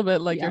sounds a little bit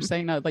like you're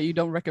saying now that you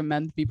don't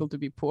recommend people to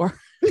be poor.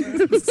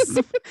 It's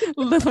a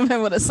little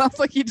bit what it sounds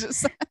like you just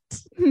said.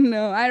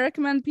 No, I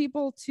recommend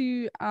people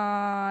to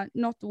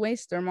not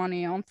waste their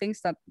money on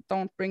things that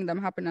don't bring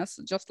them happiness.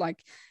 Just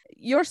like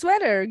your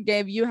sweater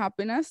gave you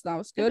happiness, that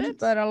was good.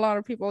 But a lot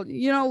of people,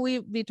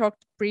 we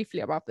talked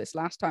briefly about this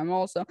last time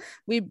also.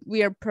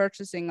 We are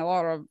purchasing a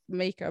lot of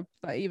makeup,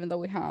 even though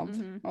we have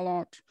a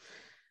lot.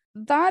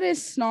 That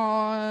is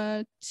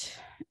not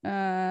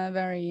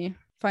very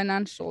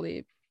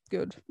financially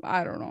good.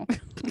 I don't know.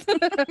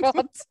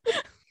 What?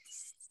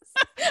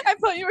 I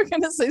thought you were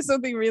going to say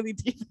something really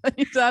deep.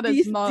 That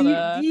is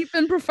not deep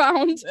and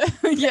profound.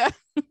 Yeah.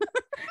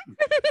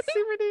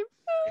 Super deep.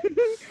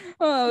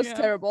 Oh, that was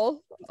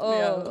terrible.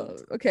 Oh,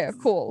 okay,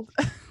 cool.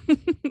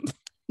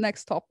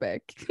 Next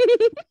topic.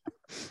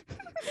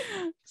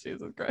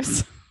 Jesus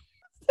Christ.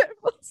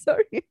 Terrible.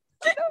 Sorry.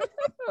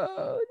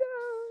 Oh, no.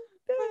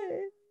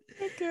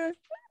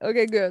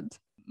 Okay, good.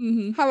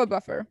 Have a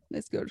buffer.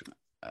 It's good.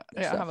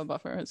 Have a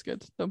buffer. It's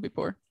good. Don't be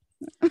poor.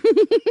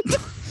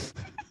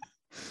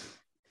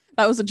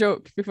 That was a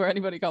joke before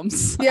anybody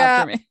comes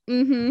after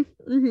me.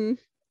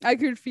 I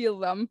could feel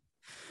them.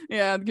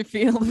 Yeah, I could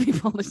feel the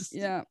people just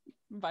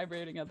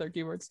vibrating at their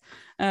keyboards.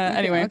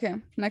 Anyway. Okay,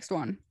 next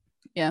one.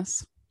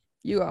 Yes.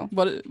 You go.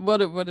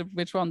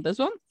 Which one? This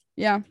one?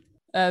 Yeah.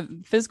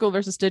 Physical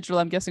versus digital.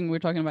 I'm guessing we're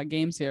talking about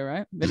games here,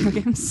 right? Video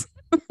games.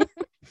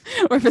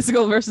 Or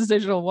physical versus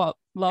digital what?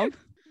 Love?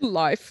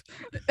 Life.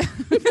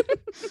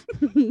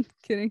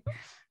 Kidding.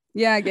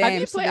 Yeah,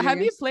 games.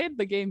 Have you played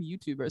the game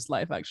YouTuber's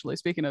Life? Actually,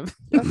 speaking of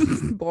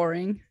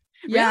boring.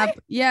 Really?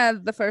 Yeah.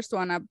 The first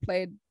one I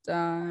played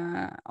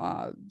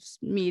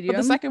medium. But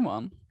the second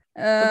one.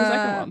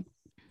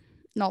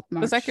 Not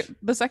much.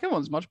 The second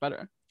one's much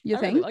better. You I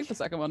think? really like the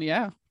second one.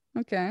 Yeah.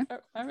 Okay.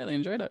 I really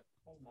enjoyed it.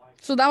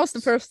 So that was the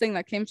first thing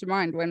that came to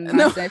mind when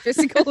I say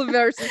physical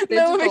versus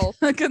digital.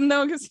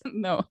 Because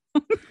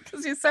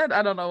you said,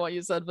 I don't know what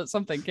you said, but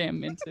something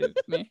came into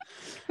me.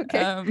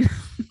 Okay.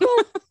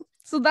 Cool.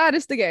 So that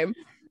is the game.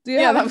 Do you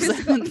have it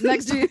physical?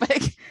 Next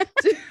topic.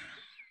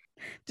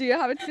 Do you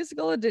have it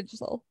physical or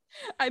digital?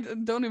 I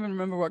don't even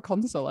remember what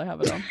console I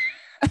have it on.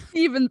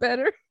 Even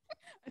better.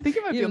 I think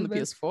it might be on the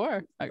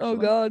PS4. Actually. Oh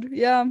God,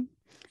 yeah.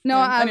 No,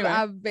 Yeah, anyway.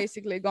 I've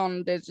basically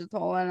gone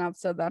digital, and I've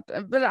said that,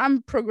 but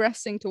I'm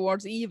progressing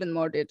towards even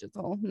more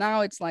digital.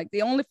 Now it's like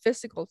the only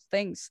physical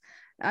things.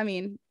 I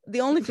mean,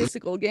 the only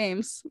physical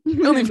games.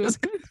 Only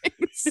physical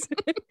things.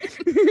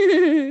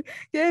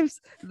 Games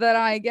that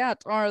I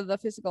get are the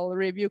physical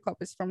review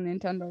copies from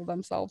Nintendo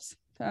themselves,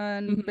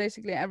 and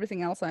basically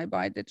everything else I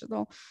buy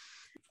digital.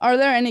 Are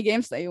there any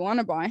games that you want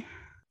to buy?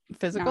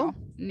 Physical? No.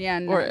 Yeah,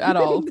 no. Or at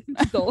all?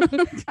 Digital.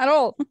 At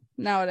all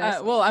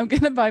nowadays. Well, I'm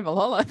gonna buy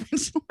Valhalla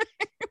eventually.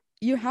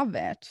 You have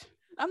it.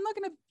 I'm not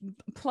gonna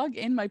plug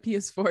in my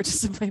PS4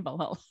 just to play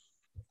Valhalla.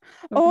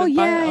 Oh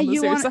yeah,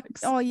 you're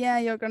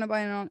gonna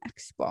buy it on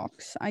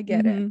Xbox. I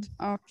get it.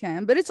 Okay,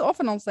 but it's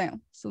often on sale,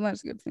 so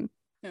that's a good thing.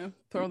 Yeah,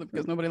 probably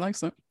because nobody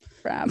likes it.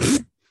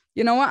 Probably.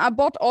 You know what? I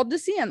bought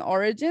Odyssey and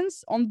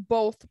Origins on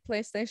both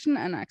PlayStation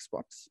and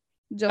Xbox.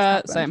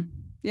 Same.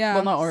 Yeah.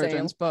 Well, not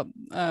Origins, but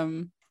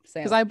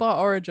because I bought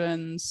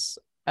Origins.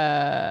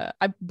 I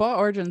bought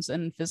Origins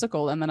in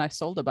physical, and then I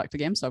sold it back to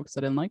GameStop because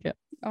I didn't like it.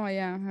 Oh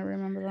yeah, I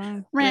remember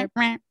that.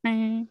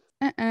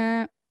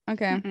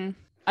 Okay.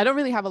 I don't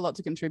really have a lot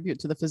to contribute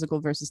to the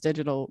physical versus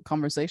digital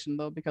conversation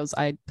though, because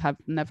I have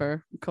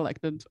never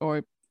collected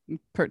or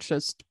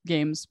purchased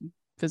games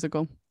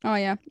physical. Oh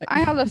yeah,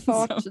 I had a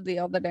thought the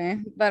other day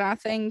that I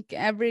think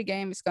every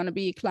game is going to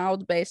be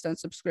cloud based and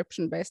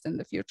subscription based in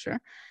the future.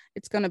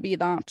 It's going to be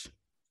that.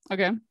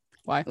 Okay.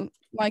 Why?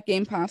 Like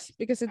Game Pass,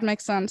 because it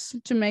makes sense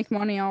to make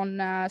money on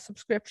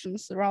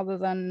subscriptions rather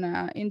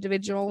than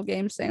individual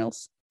game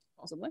sales.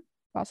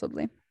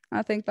 Possibly.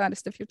 I think that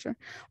is the future.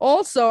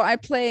 Also, I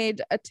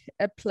played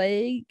a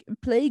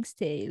Plague's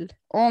Tale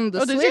on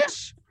the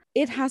Switch.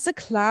 It has a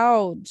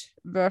cloud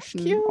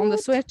version on the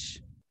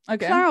Switch.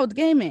 Okay. Cloud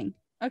gaming.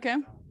 Okay.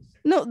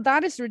 No,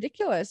 that is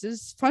ridiculous.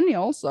 It's funny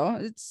also.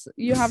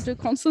 You have to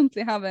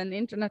constantly have an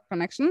internet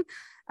connection,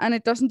 and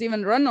it doesn't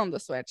even run on the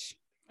Switch.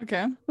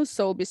 Okay. It was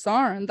so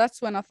bizarre. And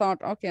that's when I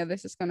thought, okay,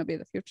 this is going to be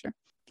the future.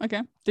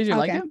 Okay. Did you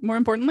like it, more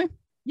importantly?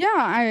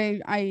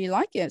 Yeah, I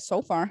like it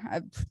so far.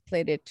 I've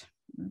played it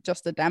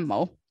just a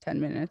demo,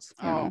 10 minutes.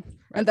 Right.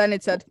 And then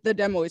it said, the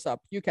demo is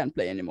up. You can't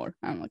play anymore.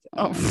 I'm like,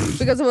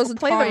 because it was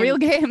play the real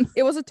game.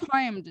 It was a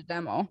timed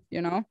demo,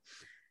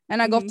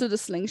 And I got to the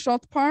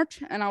slingshot part,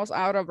 and I was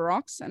out of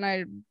rocks, and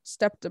I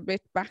stepped a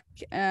bit back.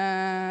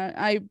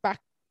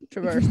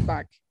 Traversed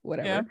back,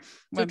 whatever,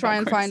 to try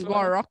and find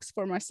more rocks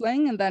for my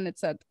sling, and then it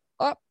said,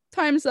 "Oh,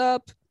 time's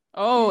up."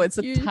 Oh, it's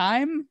a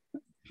timed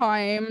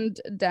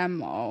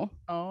demo.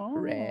 Oh,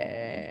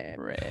 rip.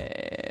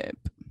 Okay.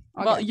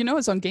 Well,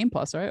 it's on Game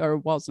Pass, right? Or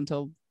was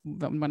until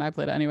when I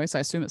played it anyway, so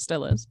I assume it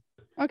still is.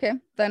 Okay,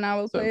 then I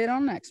will play it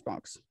on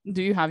Xbox.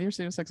 Do you have your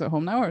Series X at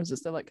home now, or is it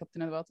still like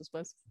Captain about this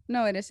place?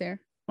 No, it is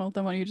here. Well,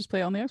 then why don't you just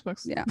play it on the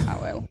Xbox? Yeah,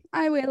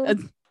 I will.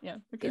 Yeah,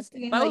 okay.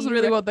 That wasn't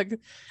really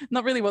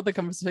not really what the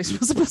conversation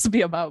was supposed to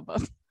be about,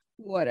 but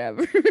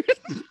whatever.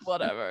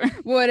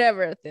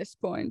 Whatever at this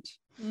point.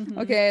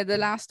 Okay, the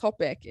last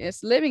topic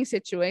is living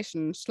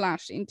situation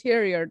 /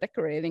 interior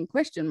decorating ?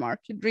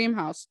 Dream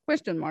house ?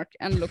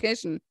 And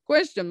location ?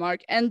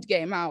 End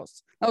game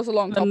house. That was a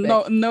long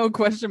topic. No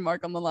question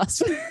mark on the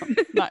last one.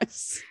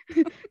 Nice.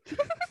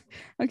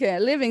 Okay,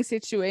 living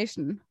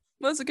situation.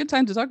 Well, it's a good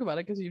time to talk about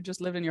it because you've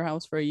just lived in your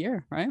house for a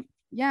year, right?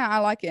 Yeah, I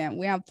like it.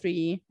 We have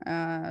 3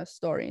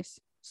 stories.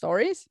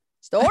 Stories?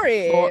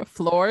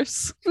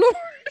 Floors.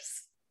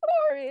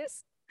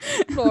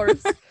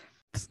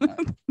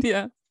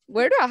 Yeah.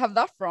 Where do I have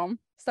that from?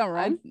 Is that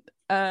wrong?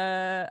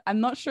 I'm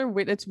not sure.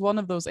 It's one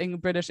of those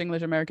British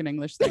English, American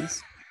English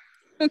things.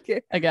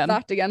 Okay. Again.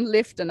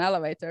 Lift and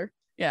elevator.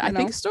 Yeah, I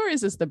think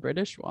stories is the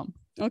British one.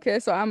 Okay,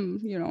 so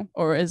I'm,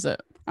 Or is it?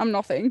 I'm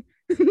nothing,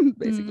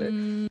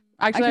 basically.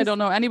 Actually, I don't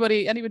know.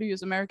 Anybody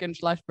who's American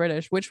 /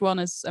 British, which one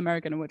is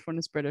American and which one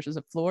is British? Is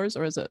it floors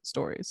or is it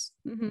stories?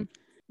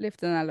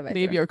 Lift and elevator.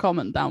 Leave your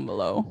comment down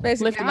below.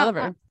 Basically, Lift and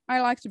elevator.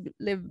 I like to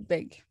live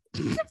big.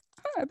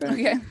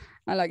 Okay.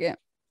 I like it.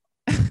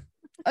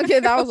 Okay,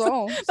 that was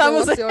all.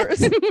 What's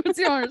yours?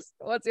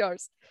 What's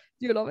yours?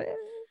 Do you love it?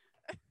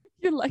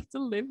 You like to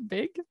live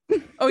big?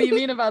 Oh, you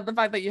mean about the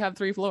fact that you have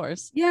 3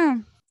 floors? Yeah.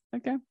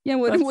 Okay. Yeah,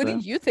 what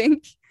did you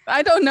think?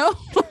 I don't know.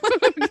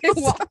 Okay,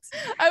 what?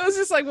 I was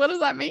just like, what does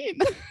that mean?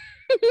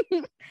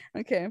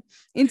 Okay.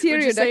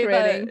 Interior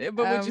decorating.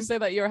 Would you say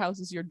that your house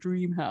is your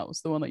dream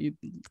house, the one that you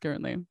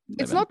currently live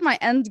It's in? not my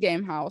end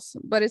game house,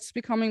 but it's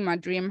becoming my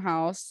dream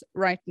house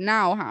right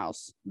now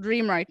house.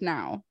 Dream right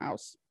now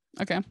house.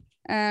 Okay.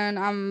 And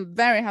I'm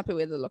very happy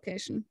with the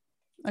location.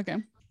 Okay.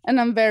 And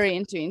I'm very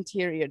into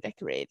interior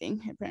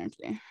decorating,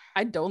 apparently.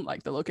 I don't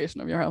like the location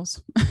of your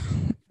house.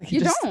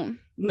 You don't?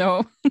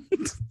 No.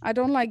 I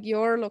don't like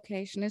your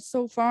location. It's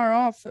so far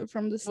off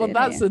from the city.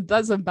 Well,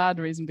 that's a bad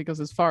reason because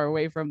it's far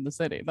away from the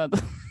city.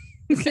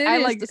 I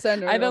like the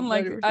center. I don't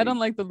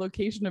like the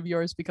location of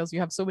yours because you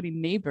have so many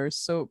neighbors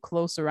so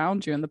close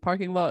around you, and the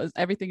parking lot is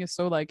everything is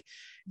so like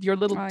your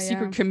little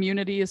secret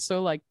community is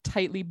so like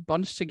tightly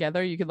bunched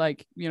together. You could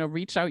like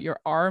reach out your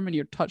arm and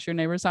you touch your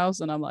neighbor's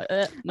house, and I'm like,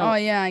 no. Oh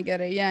yeah, I get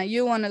it. Yeah,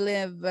 you want to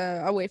live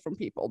away from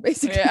people,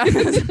 basically. Yeah, I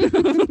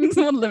want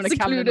to live in a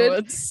cabin in the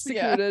woods.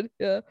 Secluded.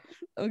 Yeah.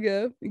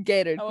 Okay.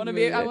 Gated. I want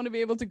to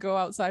be able to go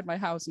outside my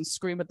house and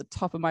scream at the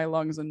top of my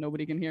lungs and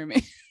nobody can hear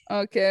me.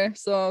 Okay,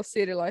 so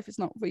city life is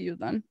not for you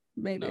then.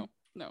 Maybe.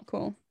 No.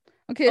 Cool.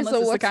 Okay, unless so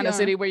it's what's the kind of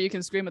city where you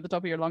can scream at the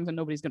top of your lungs and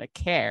nobody's gonna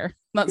care.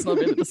 That's not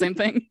really the same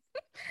thing.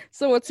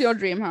 So what's your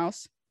dream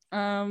house?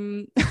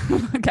 Cabin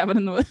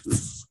in the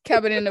woods.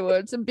 Cabin in the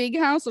woods. A big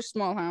house or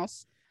small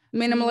house?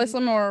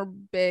 Minimalism or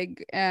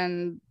big,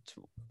 and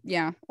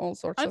all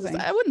sorts of things.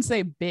 I wouldn't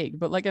say big,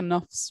 but like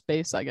enough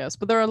space, I guess.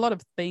 But there are a lot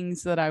of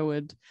things that I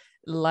would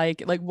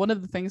like one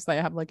of the things that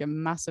I have like a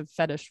massive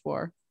fetish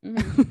for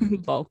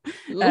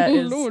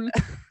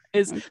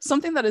is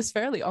something that is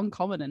fairly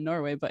uncommon in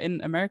Norway, but in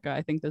America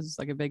I think this is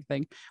like a big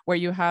thing, where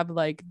you have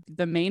like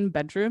the main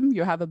bedroom,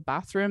 you have a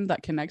bathroom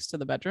that connects to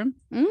the bedroom.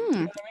 You know what I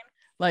mean?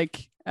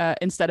 Like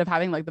instead of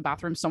having like the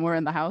bathroom somewhere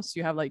in the house,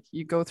 you have like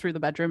you go through the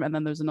bedroom and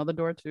then there's another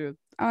door to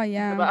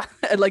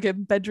like a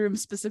bedroom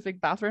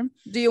specific bathroom.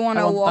 Do you want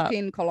a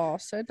walk-in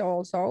closet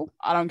also?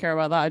 I don't care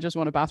about that. I just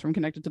want a bathroom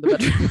connected to the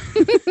bedroom.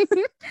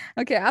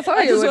 Okay, I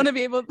just want to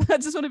be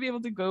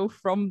able to go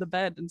from the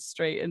bed and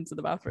straight into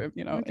the bathroom,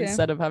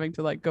 instead of having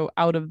to like go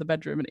out of the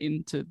bedroom and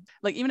into,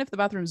 like, even if the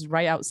bathroom is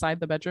right outside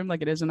the bedroom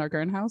like it is in our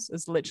current house,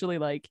 it's literally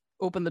like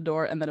open the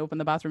door and then open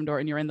the bathroom door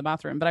and you're in the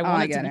bathroom, but I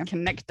want it to be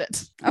connected.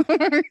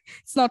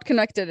 It's not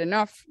connected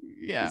enough.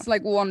 Yeah, it's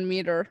like 1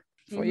 meter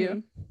for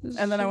you.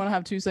 And then I want to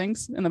have 2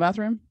 sinks in the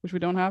bathroom, which we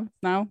don't have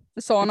now.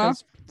 The sauna.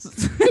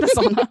 The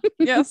sauna.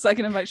 Yes, I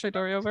can invite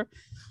Shaitori over.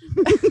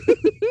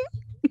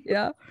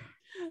 Yeah.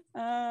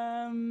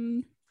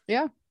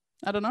 Yeah,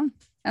 I don't know.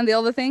 And the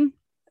other thing?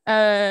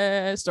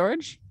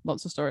 Storage.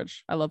 Lots of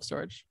storage. I love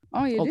storage.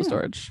 Oh, you all do? The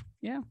storage.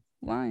 Yeah.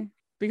 Why?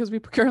 Because we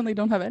currently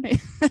don't have any.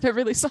 It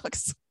really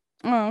sucks.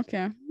 Oh,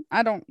 okay.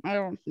 I don't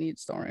need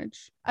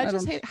storage. I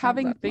just hate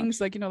having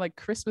things like, like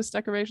Christmas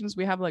decorations.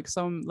 We have like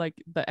some like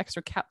the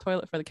extra cat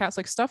toilet for the cats,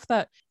 like stuff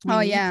that we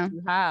need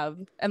to have,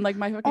 and like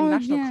my fucking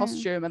national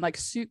costume and like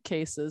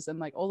suitcases and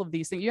like all of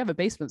these things. You have a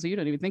basement, so you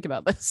don't even think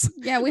about this.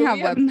 Yeah, we have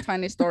a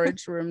tiny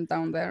storage room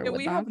down there.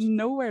 We have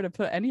nowhere to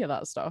put any of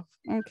that stuff.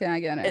 Okay, I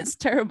get it. It's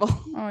terrible.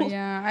 Oh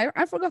yeah,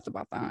 I forgot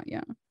about that.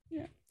 Yeah.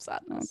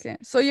 Sadness. Okay,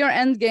 so your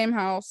end game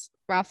house,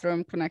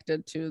 bathroom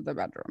connected to the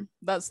bedroom.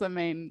 That's the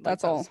main.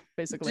 That's all.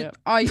 Basically it.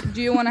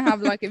 Do you want to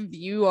have like a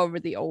view over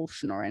the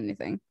ocean or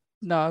anything?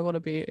 No, I want to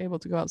be able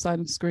to go outside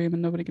and scream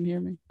and nobody can hear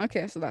me.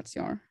 Okay, so that's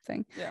your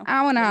thing. Yeah.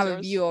 I want to have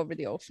a view over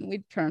the ocean.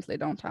 We currently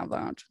don't have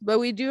that, but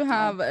we do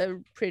have a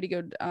pretty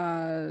good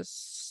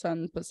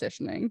sun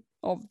positioning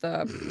of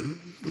the.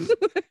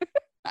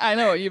 I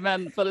know what you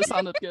meant, but it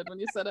sounded good when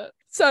you said it.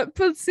 So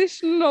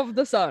position of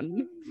the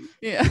sun.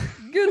 Yeah.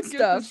 Good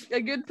stuff.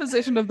 A good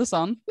position of the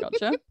sun.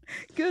 Gotcha.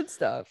 Good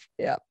stuff.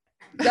 Yeah.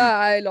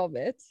 I love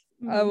it.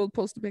 I will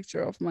post a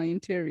picture of my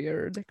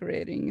interior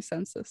decorating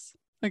senses.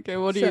 Okay,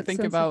 what do you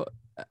think about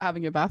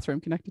having a bathroom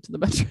connected to the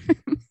bedroom?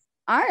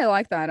 I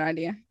like that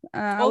idea.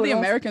 All the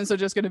Americans are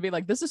just going to be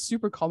like, this is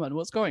super common.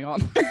 What's going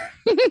on?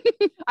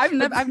 I've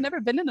never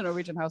been in a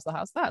Norwegian house that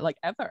has that, like,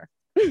 ever.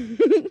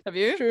 Have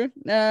you? True.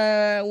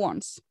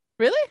 Once.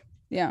 Really?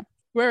 Yeah.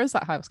 Where is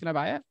that house? Can I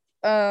buy it?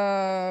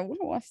 Where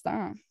was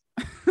that?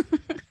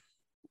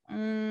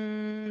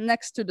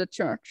 Next to the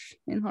church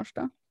in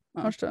Harstad.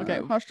 Harstad. Okay.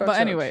 Harstad but church.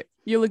 Anyway,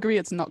 you'll agree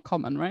it's not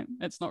common, right?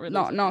 It's not really.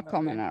 Not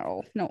common at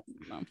all. No.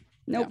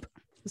 Nope.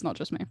 Yeah. It's not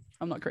just me.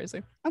 I'm not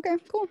crazy. Okay.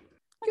 Cool.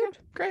 Good.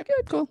 Great.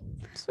 Good. Cool.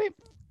 Sweet.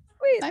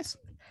 Nice.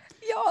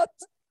 Yacht.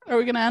 Are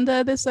we gonna end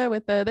this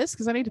with this?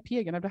 Because I need to pee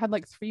again. I've had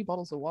like 3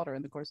 bottles of water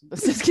in the course of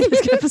this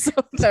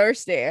episode.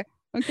 Thirsty.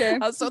 Okay.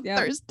 I'm so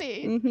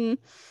thirsty.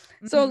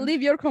 Mm-hmm. So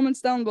leave your comments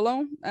down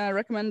below.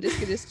 Recommend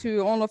this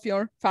to all of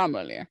your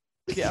family.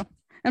 Yeah.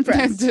 And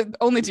friends.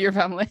 Only to your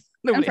family.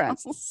 Nobody and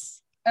friends.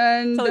 else.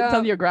 And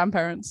tell your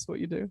grandparents what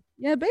you do.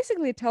 Yeah,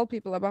 basically tell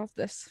people about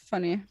this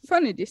funny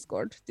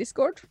Discord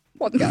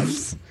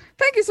podcast.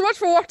 Thank you so much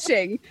for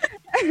watching.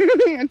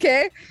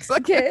 Okay.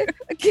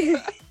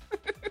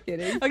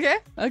 Kidding. Okay.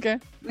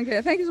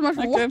 Thank you so much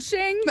for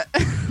watching.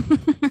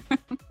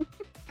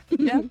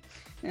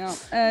 Yeah.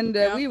 And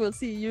we will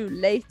see you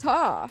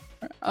later.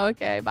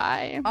 Okay.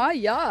 Bye.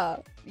 Yeah.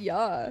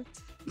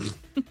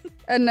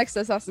 And next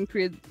Assassin's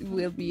Creed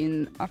will be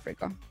in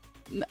Africa.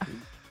 No.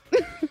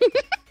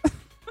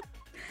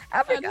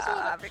 Africa.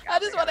 I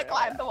just want to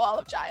climb the wall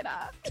of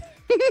China.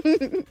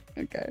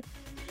 Okay.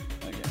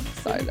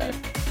 Sorry there.